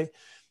 hours a day,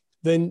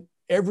 then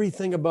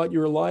everything about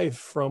your life,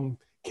 from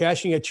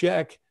cashing a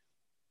check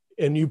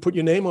and you put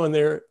your name on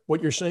there,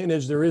 what you're saying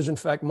is there is in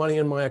fact money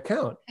in my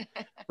account,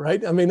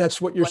 right? I mean,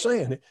 that's what you're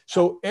saying.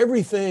 So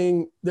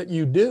everything that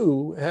you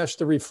do has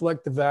to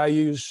reflect the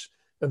values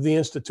of the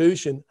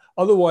institution.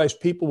 Otherwise,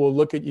 people will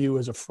look at you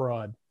as a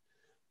fraud.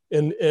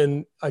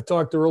 And I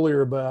talked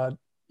earlier about,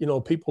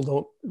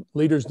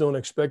 leaders don't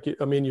expect you,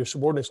 your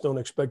subordinates don't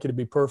expect you to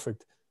be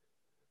perfect,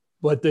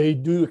 but they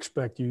do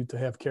expect you to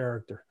have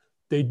character.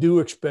 They do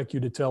expect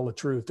you to tell the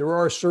truth. There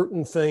are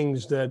certain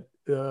things that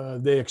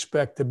they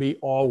expect to be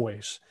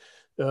always.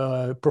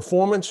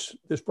 Performance,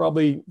 there's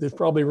probably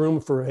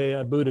room for, hey,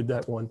 I booted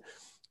that one.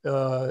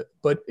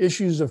 But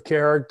issues of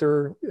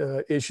character,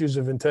 issues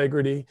of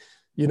integrity,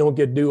 you don't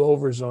get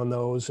do-overs on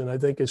those. And I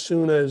think as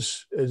soon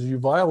as you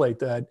violate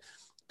that,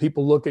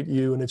 people look at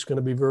you, and it's going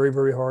to be very,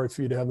 very hard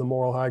for you to have the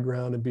moral high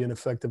ground and be an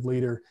effective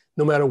leader,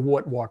 no matter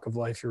what walk of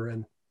life you're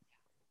in.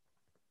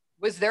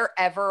 Was there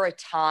ever a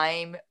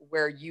time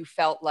where you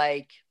felt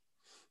like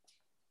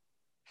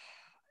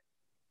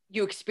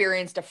you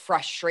experienced a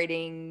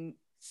frustrating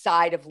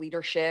side of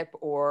leadership,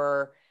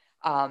 or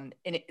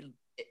in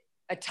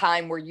a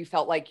time where you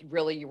felt like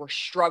really you were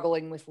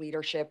struggling with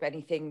leadership?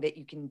 Anything that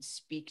you can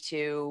speak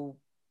to?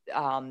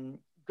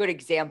 Good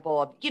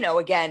example of,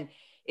 again,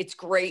 it's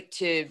great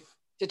to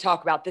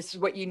talk about, this is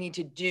what you need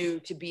to do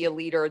to be a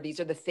leader. These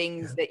are the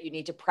things that you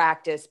need to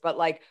practice. But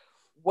like,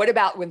 what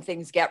about when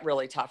things get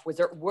really tough?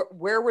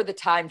 Where were the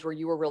times where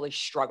you were really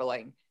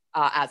struggling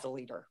as a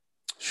leader?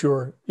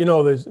 Sure.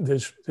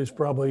 There's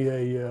probably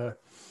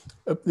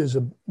there's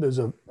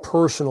a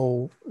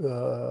personal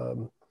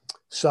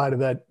side of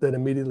that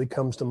immediately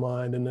comes to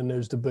mind. And then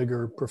there's the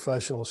bigger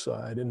professional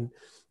side. And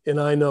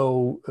I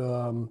know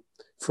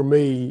for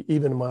me,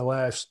 even in my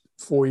last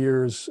 4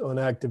 years on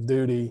active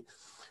duty,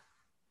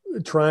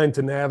 trying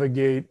to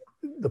navigate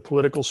the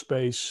political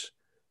space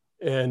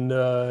and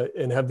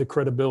have the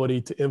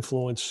credibility to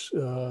influence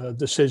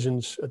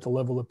decisions at the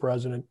level of the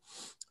president,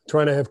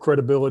 trying to have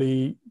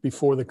credibility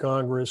before the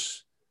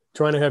Congress,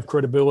 trying to have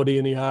credibility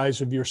in the eyes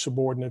of your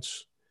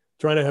subordinates,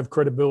 trying to have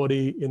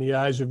credibility in the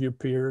eyes of your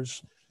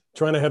peers,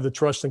 trying to have the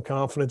trust and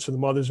confidence of the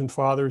mothers and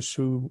fathers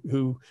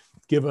who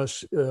give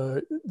us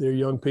their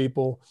young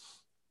people,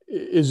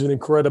 is an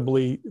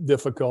incredibly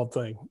difficult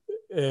thing.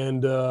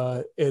 And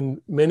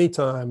many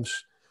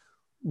times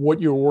what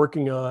you're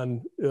working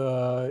on,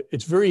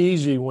 it's very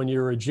easy when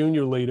you're a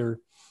junior leader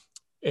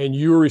and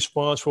you're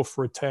responsible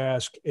for a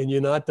task and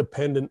you're not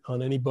dependent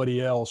on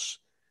anybody else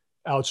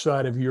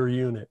outside of your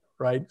unit,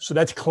 right? So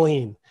that's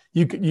clean.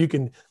 You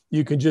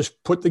can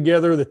just put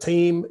together the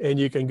team and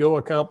you can go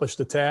accomplish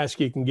the task.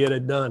 You can get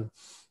it done.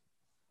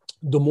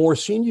 The more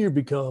senior you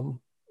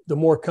become, the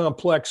more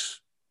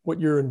complex what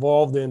you're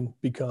involved in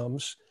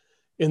becomes,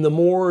 and the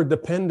more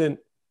dependent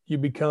you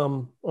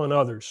become on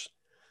others.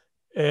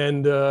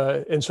 And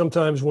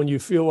sometimes when you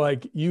feel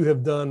like you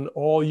have done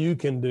all you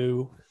can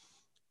do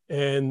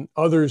and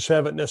others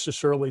haven't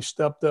necessarily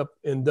stepped up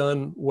and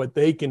done what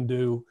they can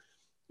do,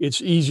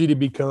 it's easy to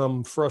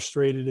become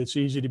frustrated. It's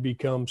easy to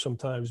become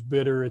sometimes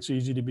bitter. It's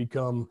easy to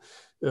become,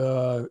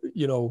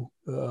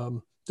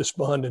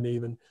 despondent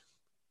even.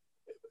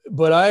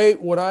 But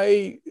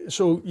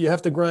so you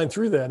have to grind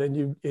through that, and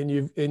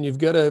you've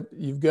got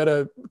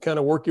to kind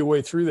of work your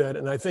way through that.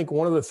 And I think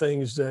one of the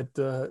things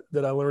that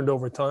I learned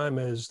over time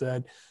is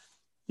that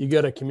you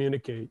got to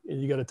communicate and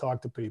you got to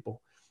talk to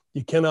people.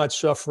 You cannot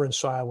suffer in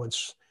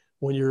silence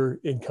when you're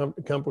in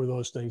comfort with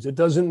those things. It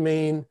doesn't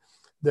mean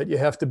that you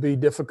have to be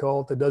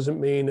difficult. It doesn't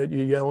mean that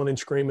you're yelling and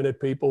screaming at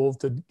people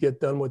to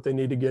get done what they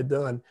need to get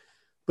done.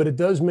 But it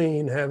does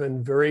mean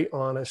having very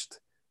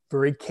honest,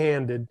 very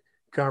candid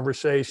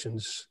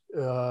conversations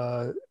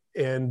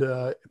and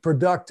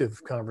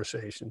productive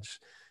conversations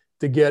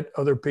to get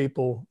other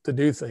people to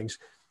do things,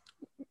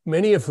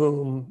 many of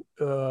whom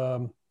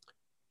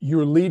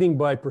you're leading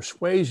by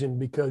persuasion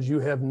because you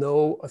have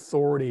no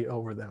authority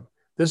over them.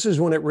 This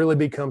is when it really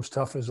becomes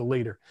tough as a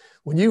leader.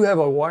 When you have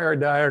a wire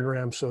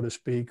diagram, so to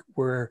speak,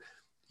 where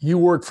you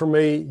work for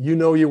me, you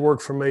know you work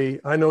for me,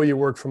 I know you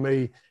work for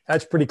me,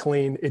 that's pretty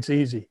clean. It's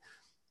easy.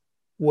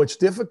 What's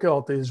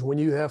difficult is when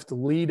you have to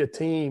lead a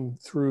team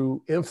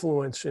through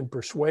influence and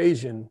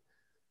persuasion,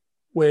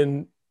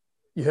 when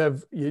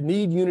you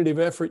need unity of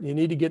effort, you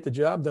need to get the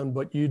job done,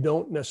 but you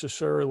don't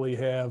necessarily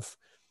have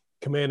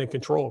command and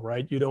control,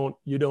 right? You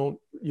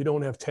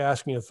don't have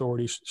tasking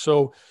authorities.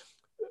 So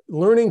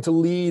learning to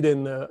lead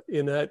in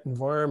that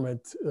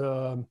environment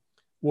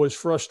was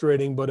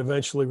frustrating, but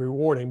eventually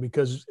rewarding,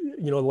 because,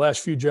 the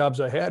last few jobs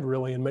I had,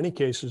 really, in many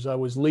cases, I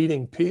was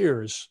leading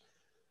peers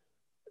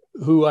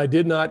who I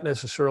did not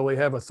necessarily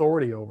have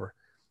authority over,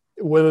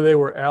 whether they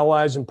were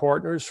allies and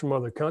partners from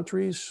other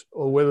countries,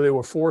 or whether they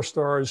were four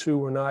stars who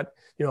were not,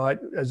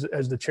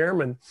 as the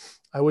chairman,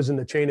 I was in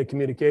the chain of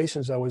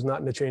communications. I was not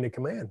in the chain of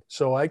command.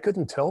 So I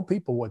couldn't tell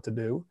people what to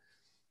do,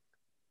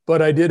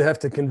 but I did have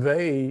to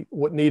convey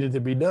what needed to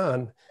be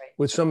done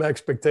with some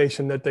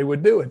expectation that they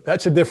would do it.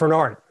 That's a different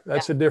art.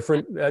 That's a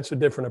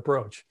different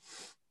approach.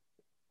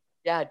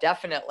 Yeah,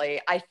 definitely.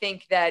 I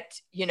think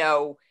that,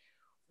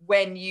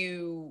 when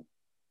you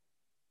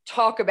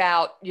talk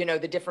about,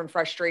 the different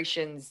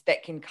frustrations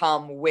that can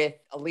come with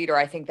a leader,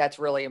 I think that's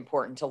really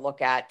important to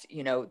look at,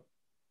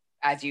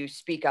 as you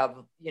speak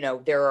of,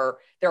 there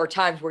are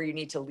times where you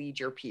need to lead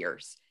your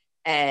peers.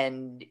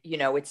 And,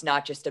 it's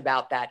not just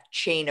about that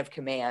chain of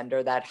command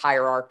or that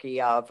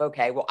hierarchy of,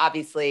 okay, well,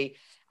 obviously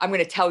I'm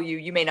going to tell you,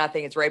 you may not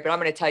think it's right, but I'm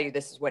going to tell you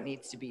this is what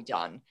needs to be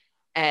done.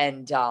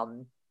 And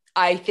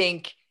I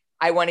think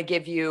I want to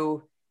give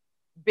you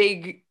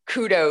big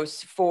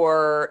kudos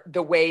for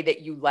the way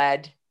that you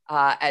led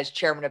as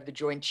chairman of the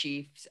Joint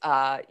Chiefs.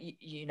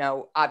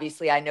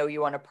 Obviously I know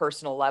you on a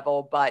personal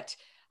level, but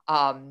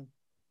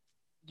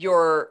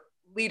your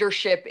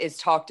leadership is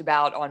talked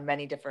about on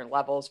many different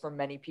levels from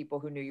many people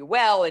who knew you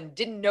well and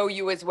didn't know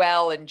you as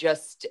well. And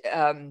just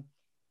the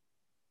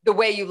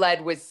way you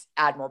led was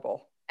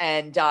admirable.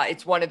 And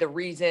it's one of the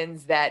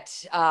reasons that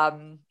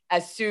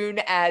as soon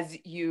as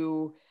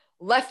you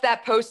left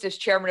that post as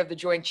chairman of the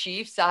Joint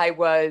Chiefs, I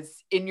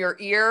was in your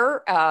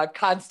ear,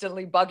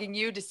 constantly bugging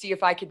you to see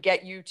if I could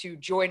get you to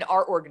join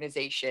our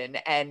organization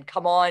and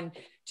come on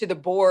to the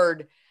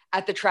board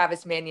at the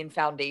Travis Manion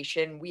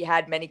Foundation. We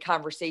had many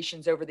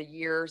conversations over the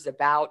years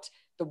about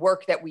the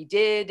work that we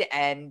did,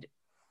 and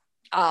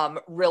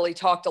really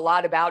talked a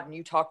lot about, and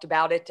you talked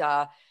about it,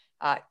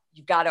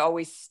 you've got to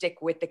always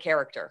stick with the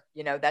character.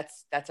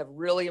 That's a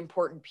really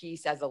important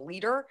piece as a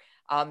leader.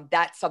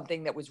 That's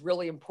something that was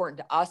really important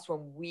to us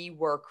when we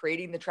were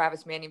creating the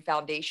Travis Manion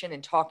Foundation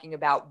and talking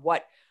about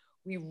what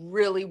we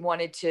really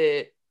wanted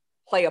to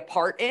play a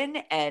part in.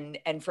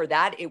 And for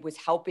that, it was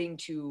helping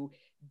to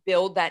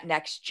build that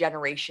next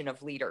generation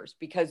of leaders,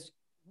 because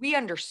we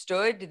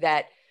understood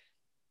that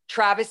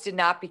Travis did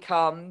not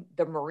become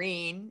the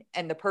Marine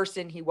and the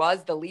person he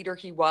was, the leader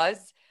he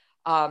was.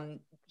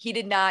 He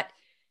did not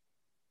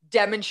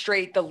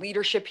demonstrate the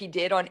leadership he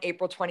did on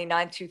April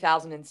 29,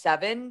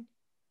 2007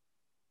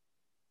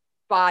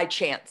 by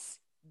chance.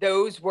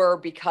 Those were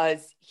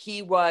because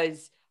he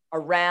was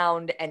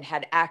around and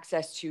had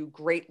access to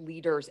great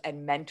leaders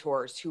and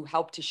mentors who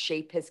helped to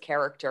shape his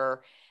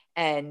character.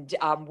 And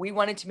we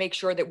wanted to make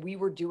sure that we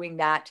were doing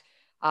that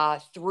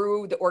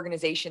through the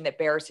organization that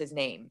bears his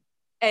name.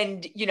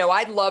 And,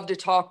 I'd love to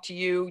talk to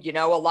you.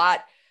 A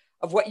lot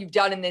of what you've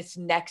done in this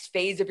next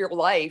phase of your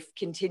life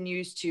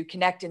continues to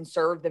connect and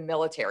serve the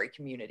military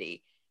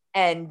community.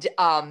 And,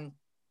 I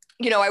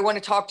want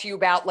to talk to you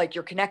about like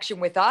your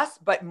connection with us,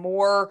 but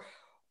more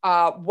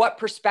what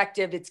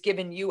perspective it's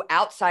given you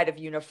outside of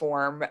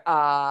uniform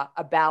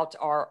about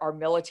our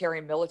military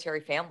and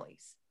military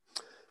families.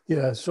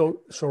 Yeah.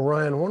 So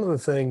Ryan, one of the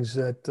things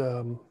that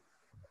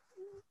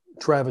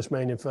Travis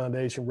Manion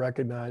Foundation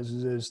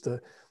recognizes is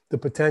the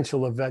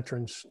potential of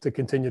veterans to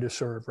continue to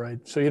serve, right?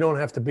 So you don't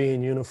have to be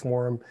in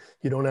uniform.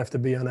 You don't have to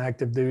be on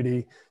active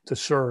duty to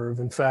serve.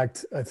 In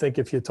fact, I think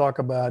if you talk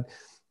about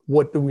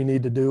what do we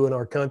need to do in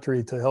our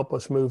country to help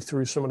us move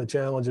through some of the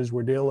challenges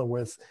we're dealing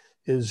with,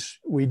 is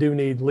we do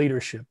need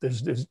leadership.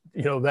 There's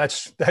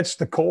that's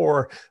the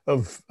core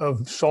of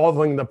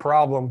solving the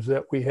problems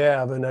that we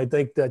have. And I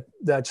think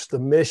that's the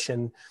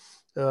mission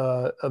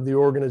of the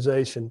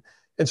organization.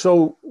 And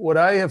so what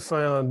I have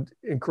found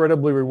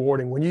incredibly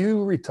rewarding, when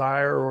you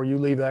retire or you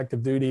leave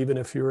active duty, even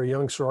if you're a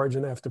young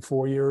sergeant after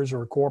 4 years,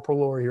 or a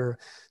corporal, or you're a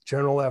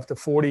general after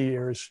 40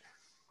 years,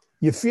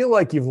 you feel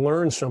like you've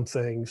learned some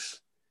things,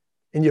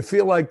 and you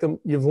feel like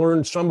you've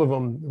learned some of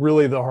them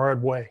really the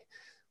hard way.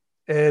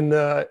 And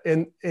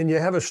you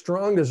have a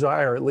strong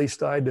desire, at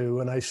least I do,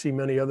 and I see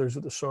many others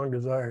with a strong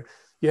desire.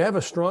 You have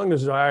a strong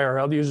desire.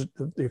 I'll use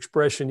the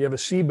expression, you have a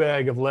sea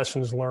bag of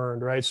lessons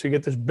learned, right? So you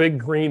get this big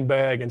green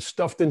bag, and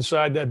stuffed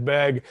inside that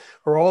bag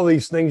are all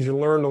these things you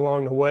learned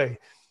along the way.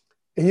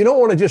 And you don't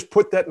want to just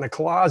put that in a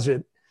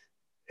closet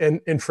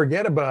and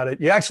forget about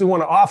it. You actually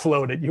want to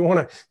offload it. You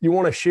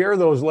want to share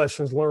those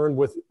lessons learned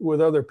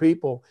with other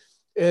people.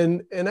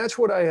 And that's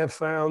what I have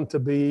found to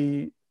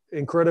be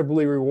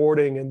incredibly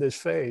rewarding in this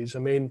phase. I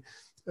mean,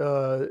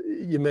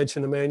 You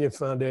mentioned the Manion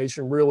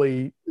Foundation,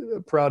 really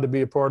proud to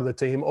be a part of the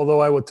team.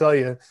 Although I will tell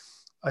you,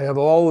 I have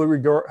all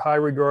the high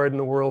regard in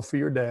the world for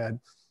your dad.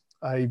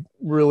 I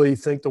really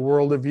think the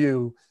world of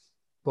you.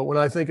 But when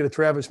I think of the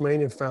Travis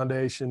Manion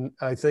Foundation,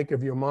 I think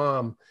of your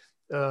mom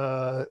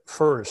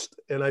first.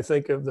 And I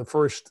think of the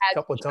first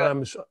couple of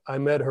times I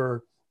met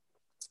her.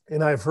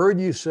 And I've heard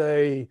you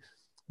say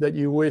that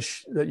you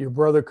wish that your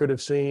brother could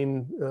have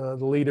seen the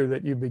leader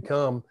that you've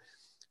become.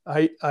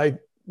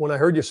 When I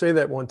heard you say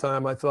that one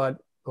time, I thought,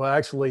 well,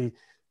 actually,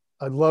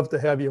 I'd love to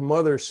have your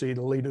mother see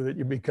the leader that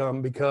you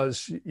become,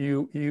 because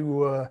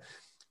the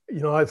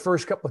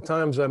first couple of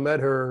times I met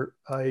her,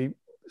 I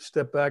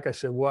stepped back. I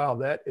said, wow,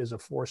 that is a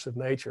force of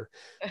nature.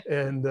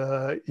 And,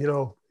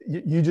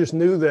 you just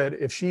knew that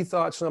if she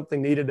thought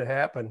something needed to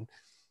happen,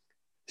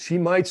 she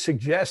might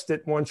suggest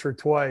it once or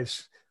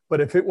twice,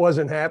 but if it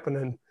wasn't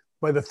happening,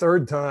 by the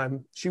third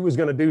time, she was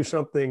going to do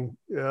something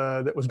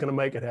that was going to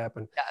make it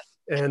happen. Yes.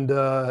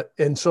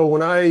 And so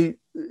when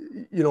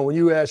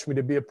you asked me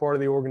to be a part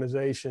of the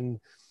organization,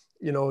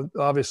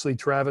 obviously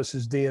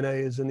Travis's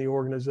DNA is in the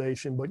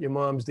organization, but your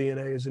mom's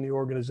DNA is in the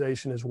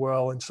organization as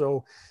well. And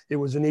so it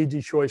was an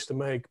easy choice to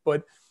make,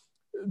 but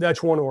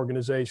that's one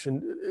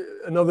organization.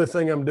 Another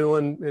thing I'm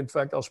doing, in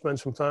fact, I'll spend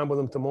some time with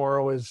them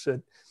tomorrow, is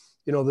that,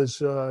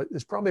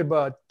 there's probably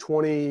about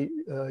 20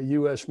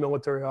 U.S.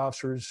 military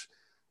officers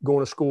going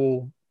to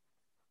school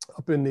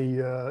up in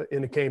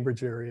the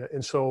Cambridge area.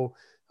 And so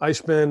I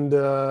spend,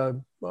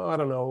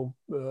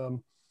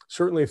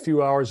 certainly a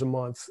few hours a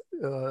month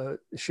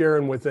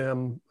sharing with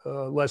them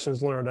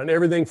lessons learned on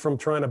everything from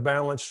trying to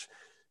balance,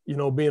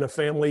 being a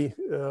family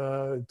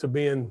to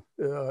being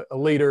a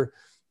leader,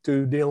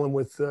 to dealing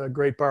with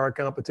great power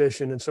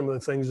competition and some of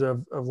the things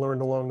I've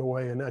learned along the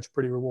way. And that's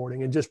pretty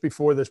rewarding. And just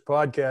before this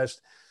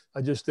podcast,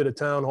 I just did a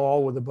town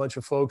hall with a bunch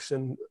of folks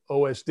in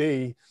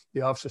OSD,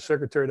 the Office of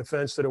Secretary of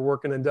Defense, that are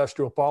working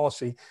industrial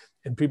policy.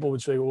 And people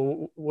would say,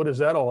 well, what is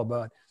that all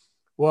about?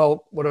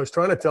 Well, what I was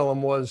trying to tell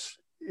them was,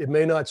 it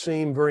may not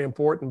seem very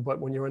important, but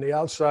when you're on the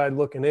outside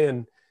looking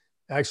in,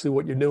 actually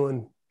what you're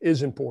doing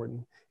is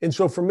important. And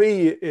so for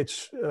me,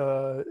 it's,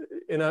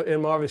 and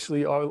I'm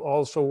obviously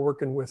also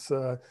working with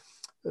an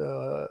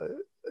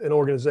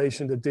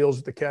organization that deals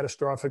with the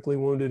catastrophically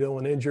wounded, ill,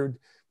 and injured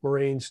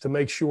Marines, to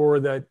make sure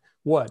that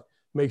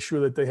make sure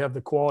that they have the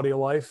quality of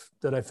life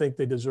that I think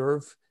they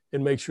deserve,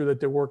 and make sure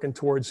that they're working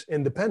towards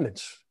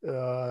independence,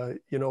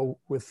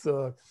 with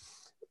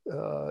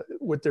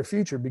their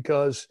future.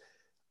 Because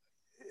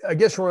I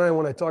guess, Ryan,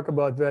 when I talk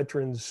about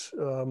veterans,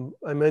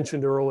 I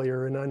mentioned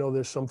earlier, and I know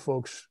there's some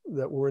folks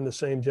that were in the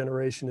same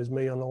generation as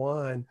me on the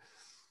line.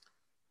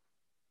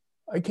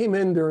 I came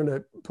in during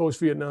the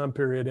post-Vietnam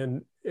period,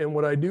 and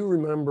what I do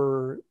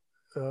remember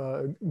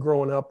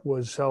growing up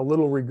was how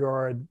little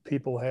regard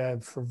people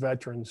had for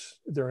veterans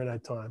during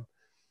that time.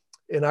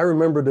 And I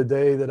remember the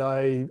day that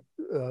I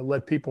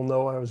let people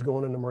know I was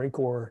going in the Marine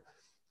Corps,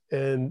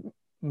 and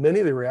many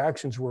of the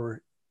reactions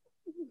were,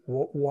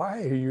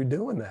 why are you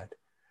doing that?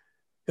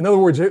 In other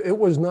words, it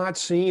was not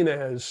seen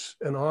as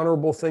an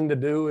honorable thing to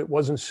do. It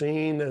wasn't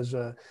seen as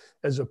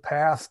a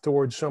path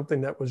towards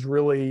something that was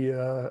really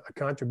a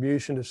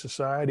contribution to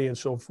society and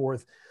so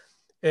forth.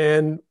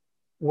 And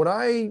what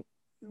I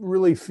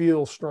really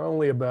feel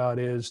strongly about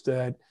is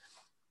that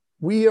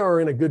we are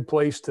in a good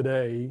place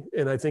today,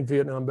 and I think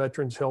Vietnam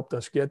veterans helped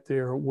us get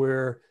there,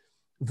 where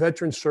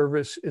veteran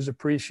service is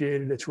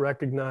appreciated, it's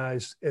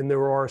recognized, and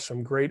there are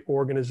some great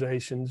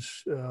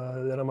organizations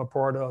that I'm a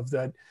part of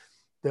that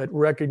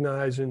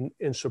recognize and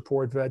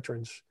support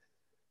veterans.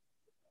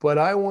 But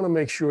I want to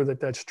make sure that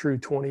that's true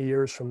 20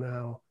 years from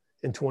now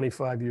and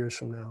 25 years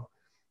from now.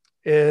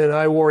 And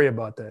I worry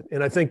about that.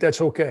 And I think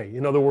that's okay.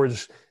 In other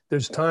words,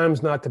 there's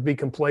times not to be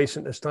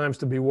complacent. There's times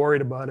to be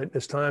worried about it.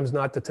 There's times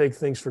not to take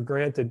things for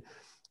granted.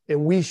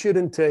 And we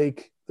shouldn't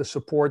take the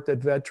support that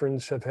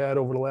veterans have had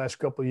over the last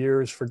couple of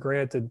years for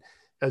granted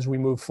as we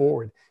move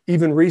forward.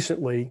 Even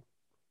recently,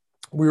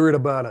 we were at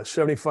about a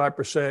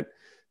 75%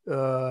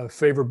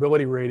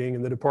 favorability rating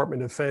in the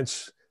Department of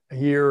Defense a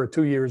year or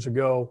 2 years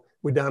ago.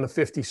 We're down to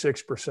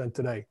 56%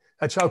 today.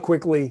 That's how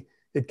quickly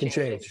it can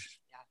change.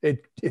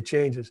 It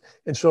changes.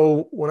 And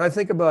so when I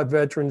think about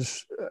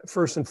veterans,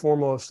 first and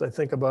foremost, I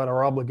think about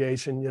our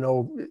obligation.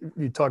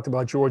 You talked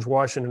about George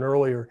Washington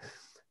earlier.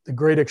 The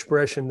great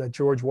expression that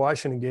George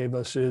Washington gave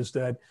us is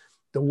that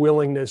the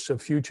willingness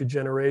of future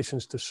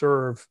generations to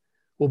serve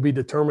will be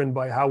determined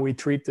by how we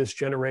treat this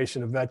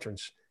generation of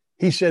veterans.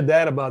 He said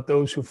that about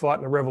those who fought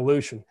in the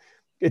Revolution.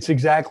 It's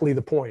exactly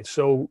the point.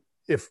 So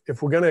if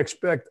we're going to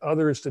expect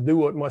others to do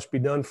what must be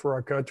done for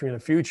our country in the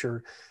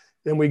future,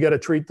 then we got to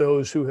treat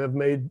those who have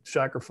made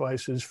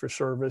sacrifices for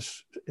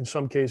service, in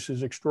some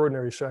cases,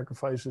 extraordinary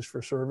sacrifices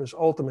for service,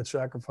 ultimate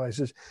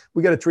sacrifices.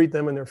 We got to treat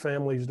them and their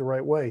families the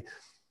right way.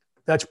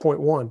 That's point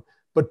one.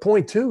 But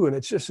point two, and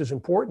it's just as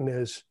important,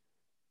 is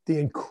the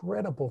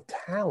incredible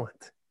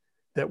talent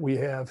that we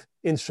have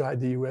inside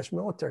the U.S.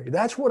 military.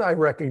 That's what I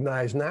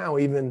recognize now,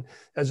 even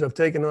as I've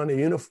taken on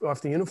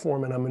off the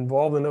uniform and I'm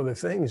involved in other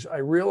things. I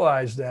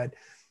realize that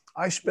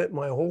I spent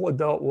my whole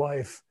adult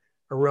life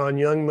around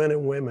young men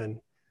and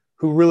women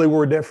who really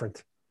were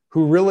different,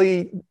 who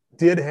really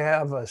did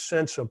have a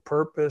sense of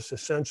purpose, a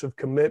sense of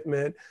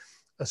commitment,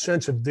 a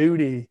sense of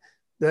duty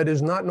that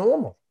is not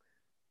normal.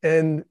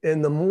 And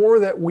the more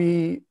that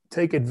we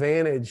take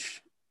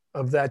advantage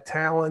of that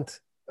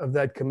talent, of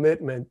that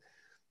commitment,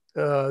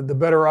 the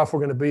better off we're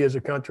going to be as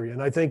a country.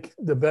 And I think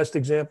the best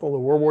example, the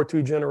World War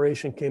II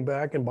generation came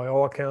back and by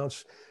all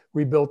accounts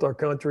rebuilt our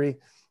country.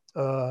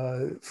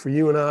 For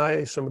you and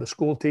I, some of the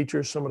school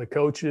teachers, some of the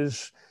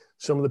coaches,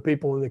 some of the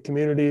people in the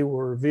community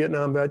were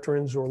Vietnam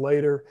veterans or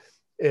later.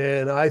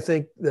 And I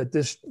think that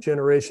this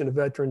generation of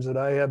veterans that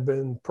I have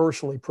been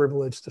personally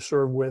privileged to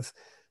serve with,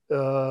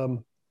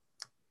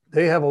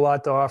 they have a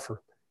lot to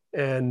offer.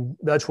 And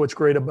that's what's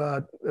great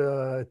about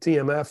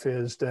TMF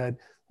is that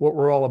what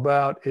we're all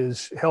about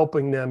is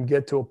helping them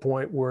get to a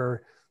point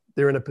where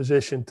they're in a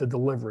position to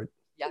deliver it.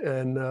 Yep.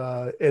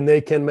 And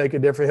they can make a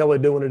difference. Hell, they're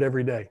doing it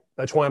every day.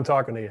 That's why I'm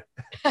talking to you.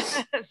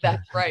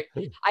 That's right.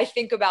 I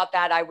think about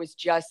that. I was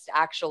just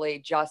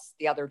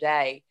the other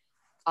day,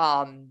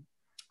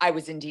 I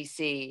was in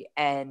DC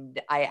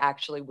and I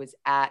actually was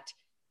at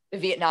the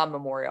Vietnam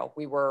Memorial.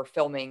 We were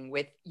filming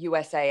with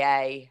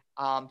USAA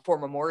for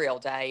Memorial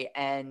Day.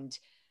 And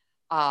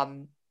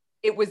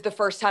it was the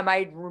first time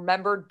I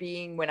remembered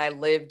being when I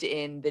lived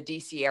in the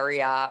DC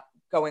area,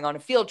 going on a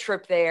field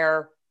trip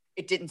there.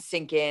 It didn't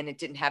sink in. It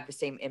didn't have the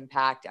same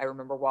impact. I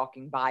remember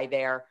walking by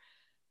there,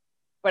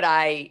 but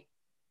I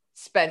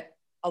spent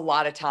a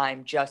lot of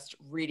time just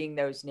reading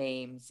those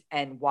names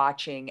and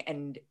watching.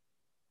 And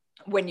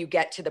when you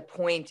get to the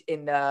point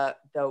in the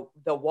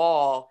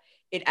wall,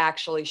 it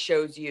actually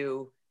shows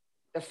you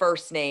the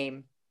first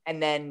name.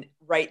 And then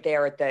right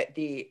there at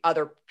the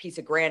other piece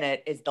of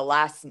granite is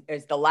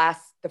the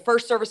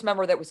first service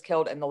member that was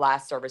killed and the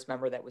last service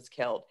member that was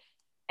killed.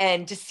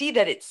 And to see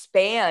that it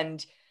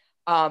spanned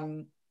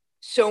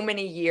so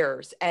many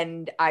years.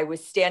 And I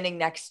was standing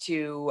next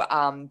to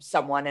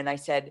someone and I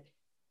said,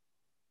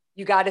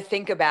 you got to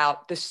think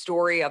about the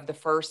story of the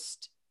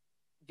first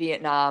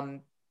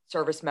Vietnam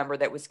service member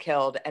that was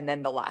killed and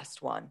then the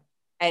last one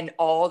and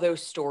all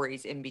those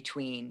stories in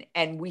between.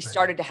 And we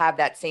started to have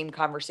that same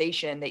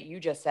conversation that you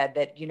just said,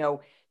 that, you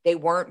know, they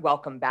weren't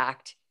welcome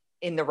back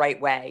in the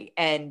right way.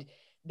 And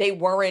they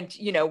weren't,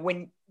 you know,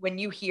 when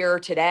you hear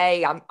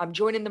today, I'm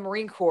joining the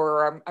Marine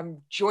Corps, or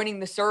I'm joining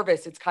the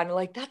service, it's kind of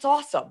like, that's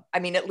awesome. I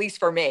mean, at least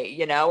for me,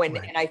 you know, and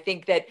I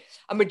think that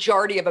a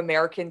majority of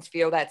Americans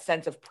feel that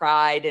sense of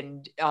pride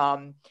and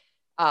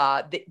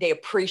they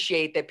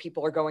appreciate that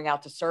people are going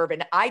out to serve.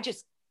 And I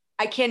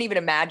can't even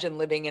imagine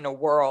living in a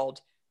world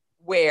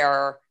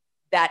where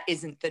that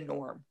isn't the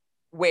norm,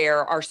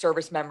 where our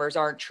service members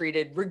aren't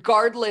treated,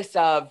 regardless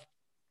of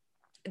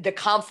the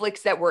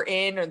conflicts that we're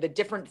in or the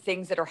different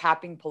things that are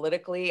happening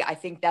politically. I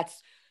think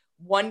that's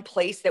one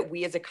place that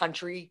we as a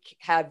country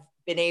have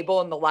been able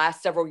in the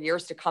last several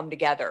years to come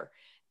together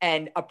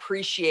and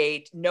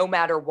appreciate, no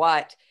matter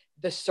what,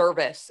 the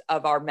service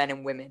of our men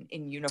and women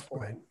in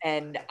uniform. Right.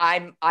 And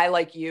I,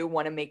 like you,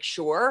 want to make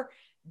sure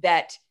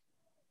that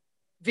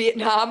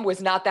Vietnam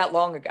was not that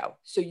long ago.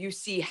 So you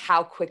see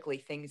how quickly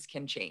things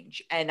can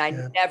change. And I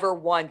never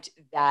want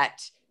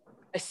that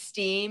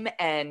esteem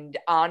and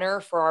honor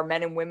for our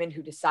men and women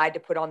who decide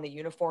to put on the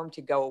uniform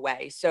to go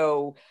away.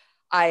 So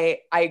I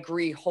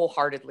agree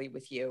wholeheartedly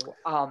with you.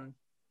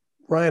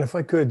 Ryan, if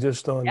I could,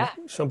 just on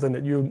something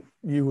that you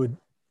would,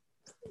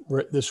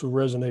 this would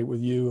resonate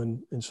with you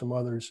and some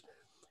others.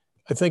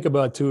 I think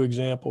about two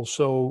examples.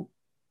 So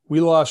we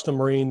lost a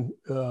Marine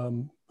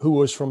who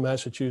was from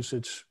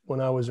Massachusetts when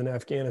I was in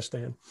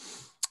Afghanistan.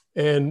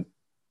 And,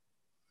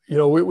 you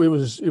know, it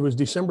was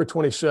December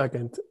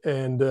 22nd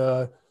and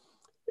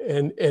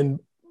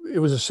it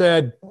was a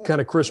sad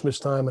kind of Christmas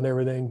time and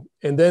everything.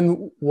 And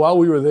then while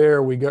we were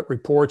there, we got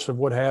reports of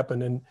what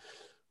happened. And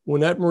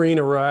when that Marine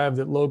arrived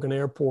at Logan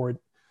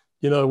Airport,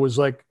 you know, it was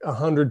like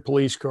 100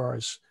 police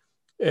cars.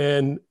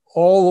 And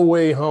all the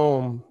way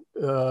home,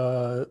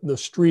 the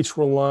streets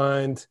were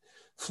lined,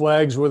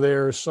 flags were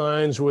there,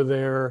 signs were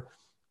there.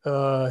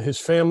 His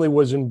family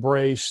was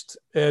embraced,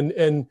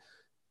 and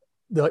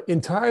the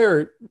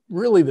entire,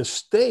 really the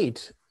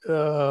state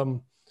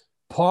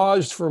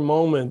paused for a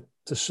moment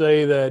to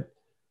say that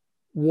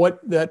what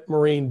that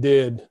Marine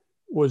did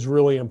was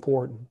really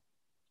important.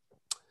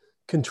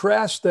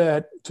 Contrast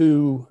that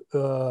to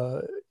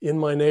in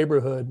my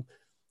neighborhood,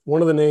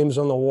 one of the names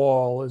on the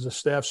wall is a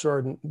staff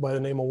sergeant by the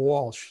name of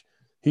Walsh.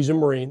 He's a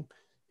Marine.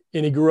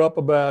 And he grew up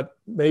about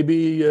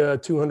maybe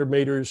 200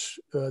 meters,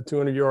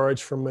 200 yards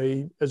from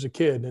me as a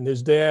kid. And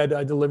his dad,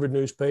 I delivered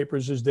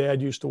newspapers. His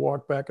dad used to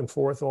walk back and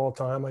forth all the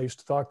time. I used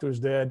to talk to his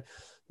dad,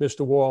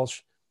 Mr.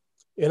 Walsh.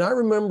 And I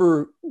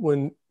remember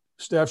when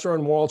Staff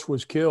Sergeant Walsh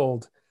was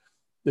killed,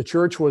 the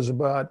church was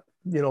about,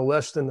 you know,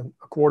 less than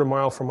a quarter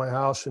mile from my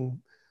house. And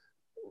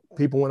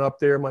people went up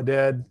there. My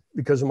dad,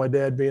 because of my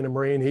dad being a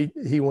Marine,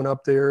 he went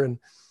up there. And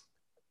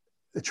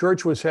the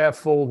church was half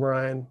full,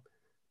 Ryan.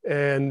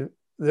 And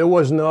there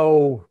was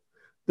no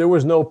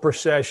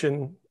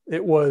procession.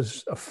 It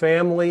was a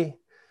family,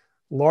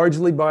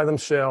 largely by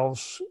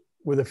themselves,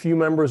 with a few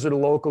members of the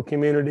local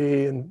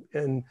community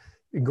and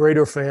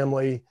greater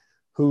family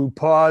who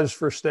paused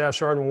for Staff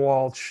Sergeant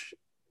Walsh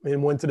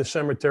and went to the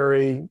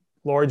cemetery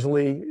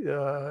largely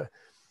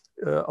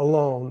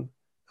alone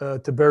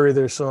to bury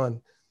their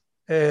son.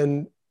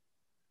 And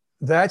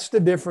that's the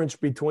difference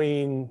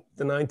between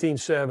the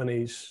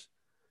 1970s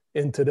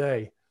and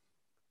today.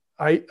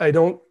 I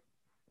don't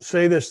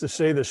say this to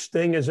say the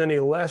sting is any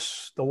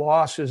less, the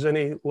loss is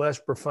any less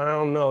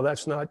profound. No,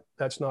 that's not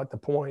the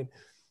point.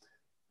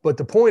 But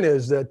the point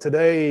is that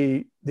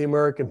today, the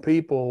American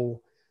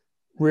people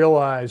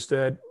realize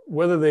that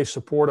whether they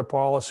support a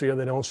policy or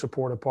they don't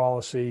support a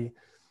policy,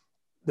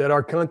 that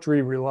our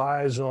country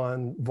relies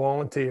on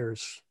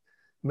volunteers,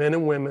 men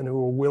and women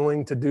who are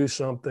willing to do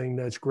something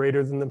that's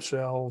greater than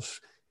themselves,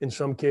 in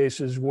some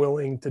cases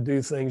willing to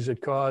do things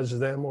that cause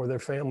them or their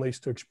families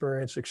to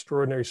experience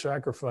extraordinary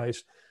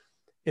sacrifice.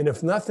 And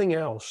if nothing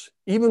else,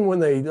 even when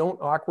they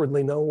don't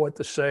awkwardly know what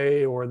to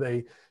say, or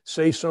they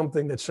say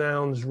something that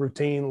sounds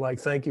routine, like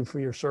thank you for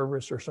your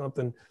service or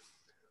something,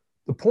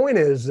 the point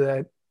is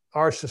that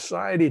our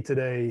society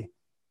today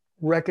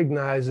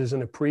recognizes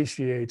and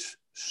appreciates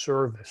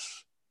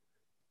service.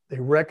 They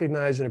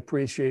recognize and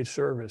appreciate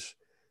service.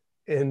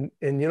 And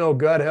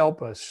God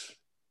help us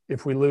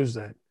if we lose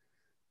that.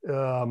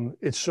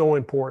 It's so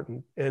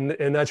important.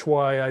 And that's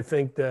why I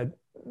think that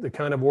the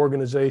kind of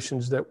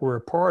organizations that we're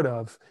a part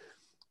of,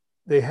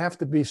 they have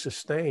to be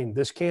sustained.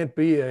 This can't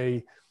be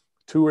a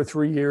 2 or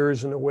 3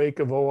 years in the wake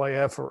of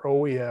OIF or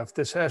OEF.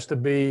 This has to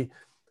be,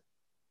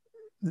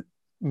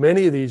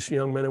 many of these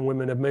young men and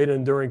women have made an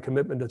enduring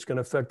commitment that's going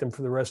to affect them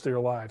for the rest of their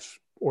lives,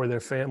 or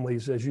their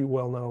families, as you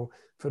well know,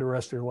 for the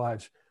rest of their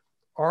lives.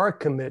 Our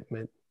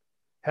commitment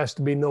has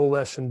to be no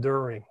less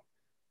enduring.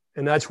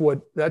 And that's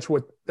what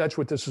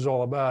this is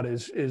all about,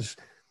 is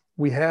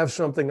we have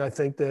something, I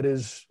think, that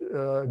is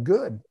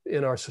good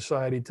in our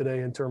society today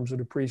in terms of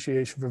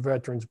appreciation for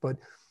veterans, but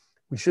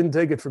we shouldn't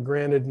take it for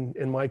granted.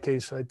 In my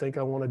case, I think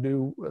I want to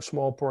do a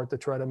small part to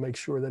try to make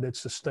sure that it's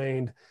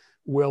sustained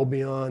well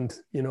beyond,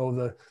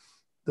 the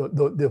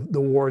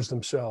wars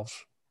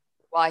themselves.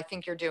 Well, I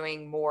think you're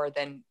doing more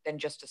than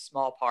just a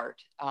small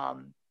part.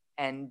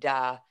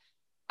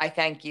 I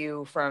thank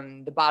you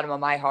from the bottom of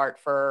my heart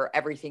for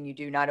everything you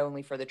do, not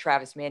only for the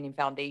Travis Manning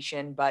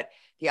Foundation, but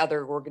the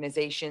other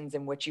organizations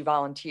in which you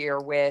volunteer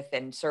with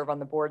and serve on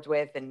the boards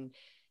with, and,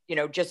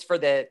 just for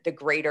the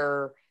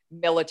greater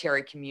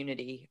military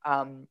community.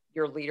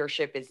 Your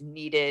leadership is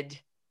needed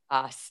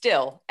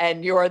still,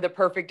 and you're the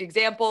perfect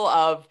example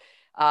of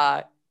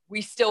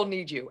we still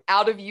need you.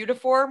 Out of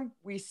uniform,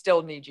 we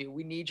still need you.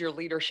 We need your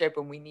leadership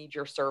and we need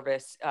your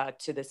service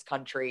to this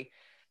country.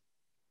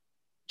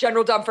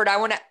 General Dunford, I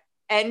want to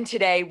end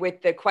today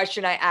with the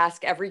question I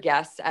ask every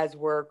guest as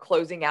we're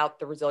closing out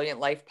the Resilient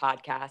Life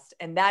podcast.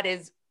 And that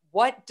is,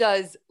 what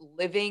does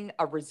living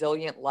a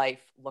resilient life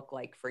look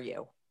like for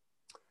you?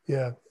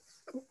 Yeah,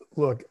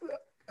 look,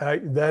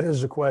 that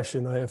is a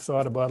question I have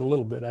thought about a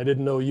little bit. I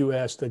didn't know you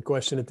asked that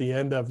question at the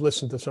end. I've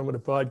listened to some of the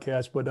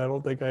podcasts, but I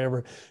don't think I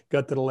ever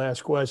got to the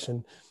last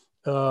question.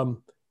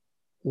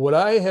 What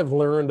I have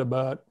learned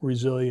about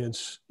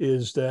resilience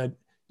is that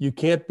you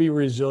can't be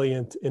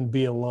resilient and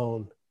be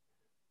alone.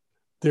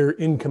 They're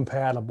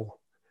incompatible.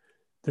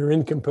 They're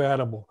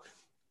incompatible.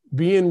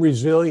 Being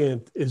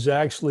resilient is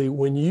actually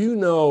when you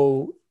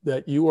know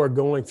that you are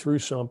going through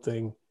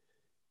something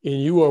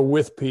and you are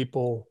with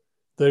people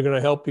that are going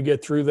to help you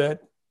get through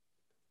that,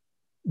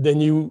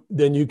 then you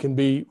can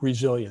be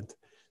resilient.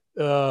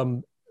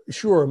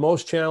 Sure,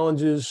 most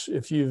challenges,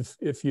 if you've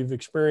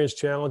experienced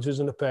challenges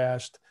in the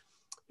past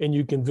and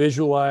you can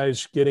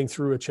visualize getting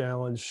through a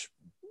challenge,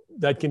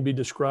 that can be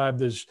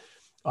described as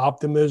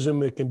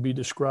optimism. It can be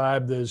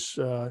described as,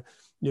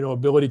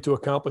 ability to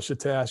accomplish a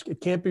task.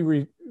 It can't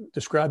be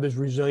described as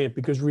resilient,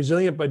 because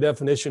resilient by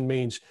definition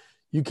means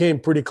you came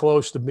pretty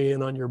close to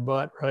being on your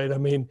butt, right? I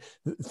mean,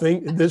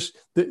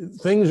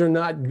 things are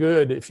not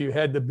good if you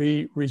had to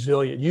be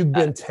resilient. You've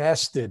been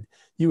tested.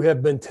 You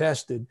have been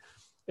tested.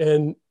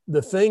 And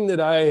the thing that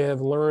I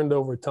have learned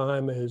over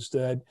time is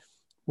that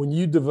when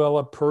you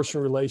develop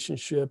personal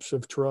relationships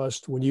of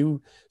trust, when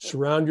you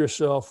surround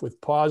yourself with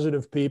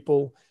positive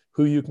people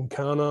who you can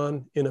count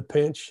on in a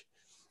pinch,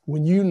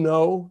 when you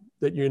know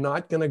that you're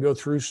not going to go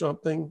through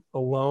something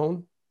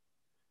alone,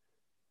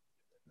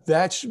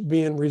 that's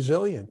being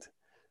resilient.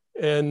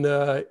 And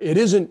it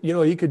isn't,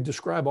 you could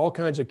describe all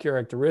kinds of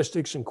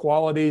characteristics and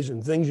qualities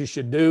and things you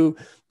should do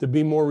to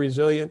be more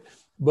resilient.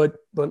 But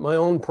my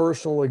own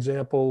personal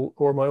example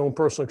or my own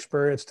personal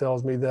experience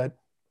tells me that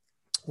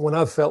when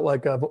I've felt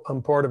like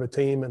I'm part of a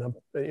team, and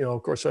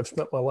of course, I've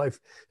spent my life,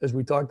 as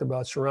we talked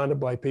about, surrounded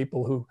by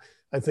people who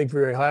I think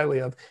very highly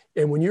of.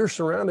 And when you're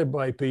surrounded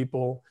by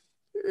people,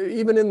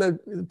 even in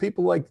the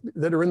people like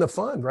that are in the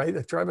fund, right?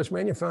 The Travis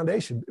Manning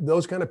Foundation,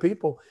 those kind of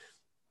people,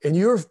 and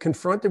you're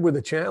confronted with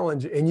a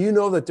challenge and you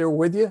know that they're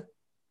with you,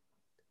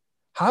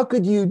 how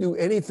could you do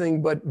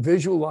anything but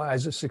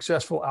visualize a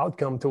successful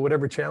outcome to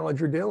whatever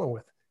challenge you're dealing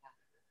with?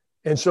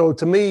 And so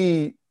to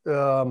me,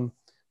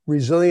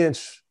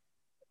 resilience,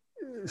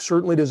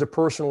 certainly there's a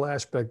personal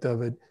aspect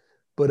of it,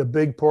 But a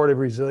big part of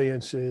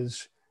resilience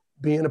is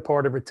being a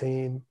part of a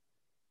team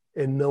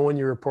and knowing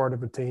you're a part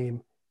of a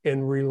team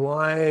and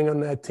relying on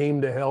that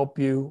team to help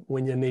you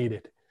when you need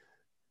it.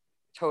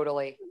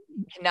 Totally.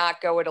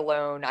 Cannot go it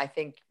alone. I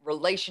think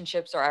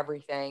relationships are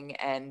everything.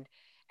 And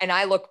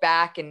I look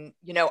back and,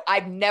 you know,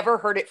 I've never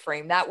heard it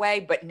framed that way,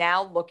 but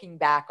now looking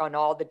back on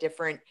all the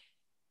different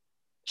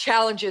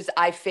challenges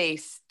I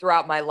face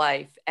throughout my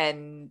life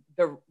and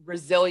the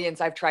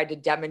resilience I've tried to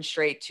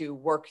demonstrate to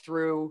work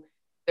through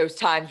those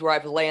times where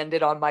I've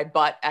landed on my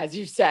butt, as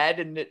you said,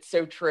 and it's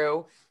so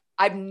true.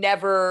 I've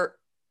never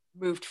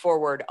moved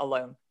forward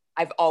alone.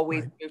 I've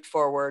always moved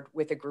forward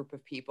with a group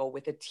of people,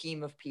 with a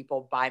team of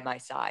people by my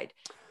side.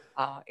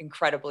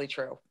 Incredibly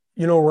true.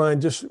 You know,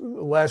 Ryan, just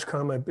last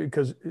comment,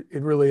 because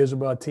it really is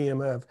about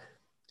TMF.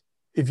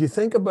 If you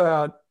think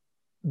about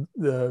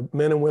the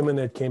men and women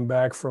that came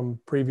back from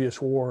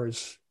previous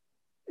wars,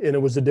 and it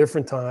was a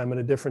different time and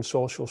a different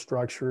social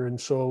structure,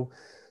 and so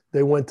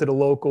they went to the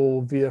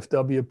local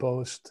VFW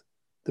post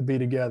to be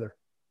together.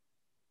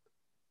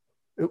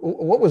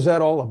 What was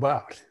that all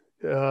about?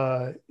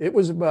 It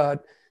was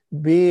about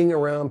being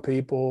around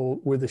people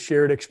with a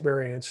shared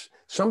experience,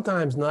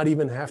 sometimes not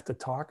even have to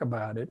talk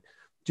about it,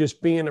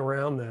 just being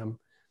around them.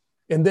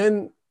 And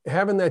then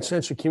having that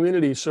sense of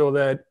community so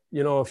that,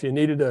 you know, if you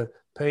needed to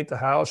paint the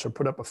house or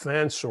put up a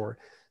fence or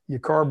your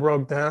car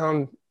broke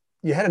down,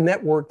 you had a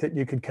network that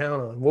you could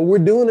count on. Well, we're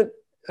doing it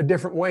a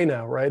different way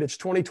now, right? It's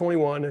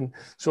 2021. And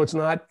so it's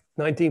not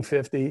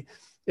 1950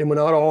 and we're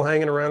not all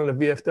hanging around at a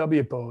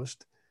VFW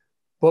post.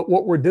 But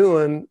what we're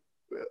doing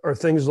are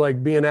things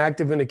like being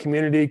active in the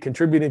community,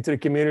 contributing to the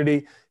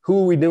community.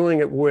 Who are we doing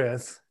it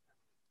with?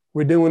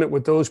 We're doing it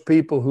with those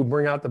people who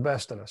bring out the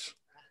best in us.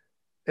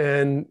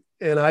 And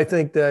I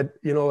think that,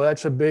 you know,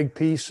 that's a big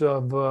piece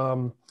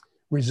of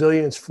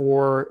resilience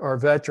for our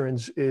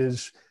veterans.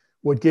 Is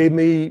what gave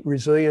me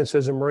resilience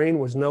as a Marine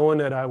was knowing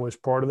that I was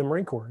part of the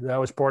Marine Corps, that I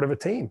was part of a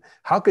team.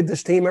 How could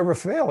this team ever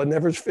fail? It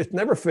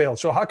never failed.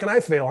 So how can I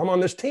fail? I'm on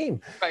this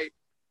team. Right.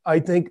 I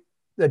think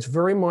that's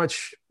very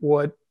much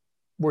what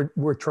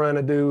we're trying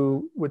to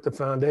do with the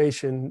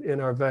foundation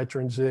in our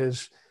veterans,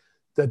 is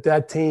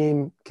that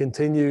team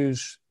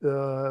continues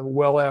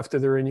well after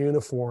they're in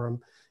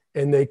uniform,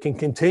 and they can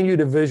continue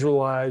to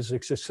visualize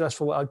a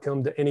successful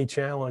outcome to any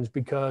challenge,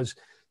 because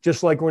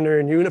just like when they're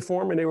in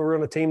uniform and they were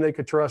on a team they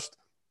could trust,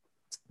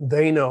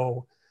 they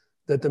know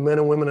that the men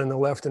and women on the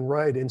left and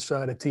right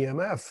inside of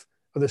TMF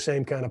are the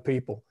same kind of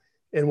people.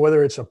 And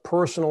whether it's a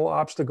personal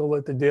obstacle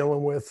that they're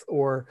dealing with,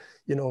 or,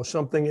 you know,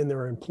 something in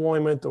their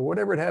employment or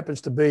whatever it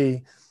happens to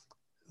be,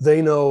 they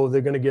know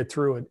they're going to get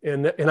through it.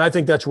 And I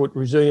think that's what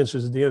resilience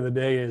is at the end of the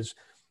day. Is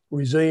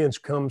resilience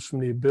comes from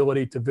the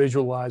ability to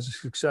visualize a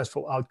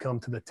successful outcome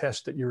to the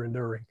test that you're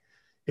enduring.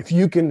 If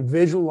you can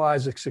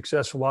visualize a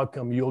successful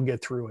outcome, you'll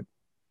get through it.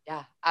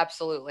 Yeah,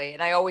 absolutely.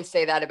 And I always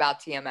say that about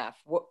TMF.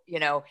 You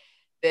know,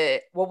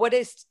 what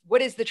is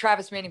the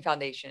Travis Manning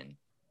Foundation?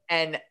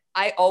 And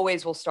I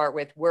always will start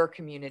with, we're a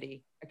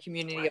community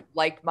of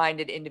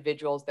like-minded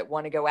individuals that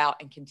want to go out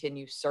and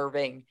continue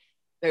serving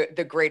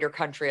the greater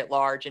country at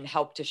large and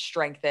help to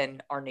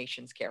strengthen our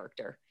nation's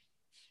character.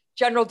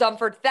 General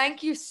Dunford,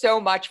 thank you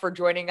so much for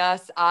joining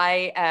us.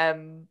 I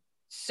am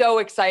so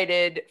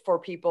excited for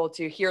people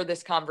to hear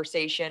this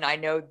conversation. I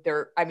know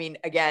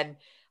again,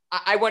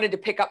 I wanted to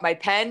pick up my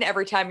pen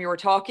every time you were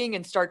talking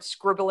and start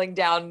scribbling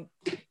down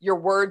your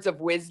words of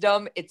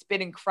wisdom. It's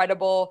been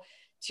incredible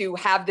to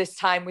have this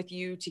time with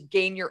you, to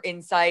gain your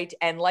insight.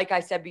 And like I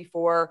said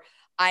before,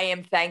 I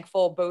am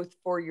thankful both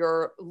for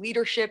your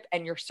leadership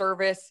and your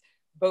service,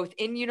 both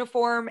in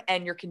uniform,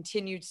 and your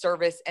continued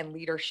service and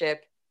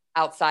leadership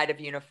outside of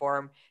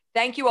uniform.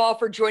 Thank you all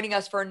for joining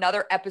us for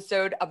another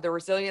episode of the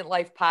Resilient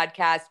Life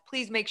podcast.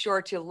 Please make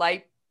sure to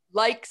like,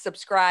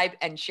 subscribe,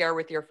 and share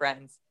with your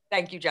friends.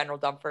 Thank you, General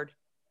Dunford.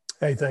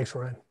 Hey, thanks,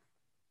 Ryan.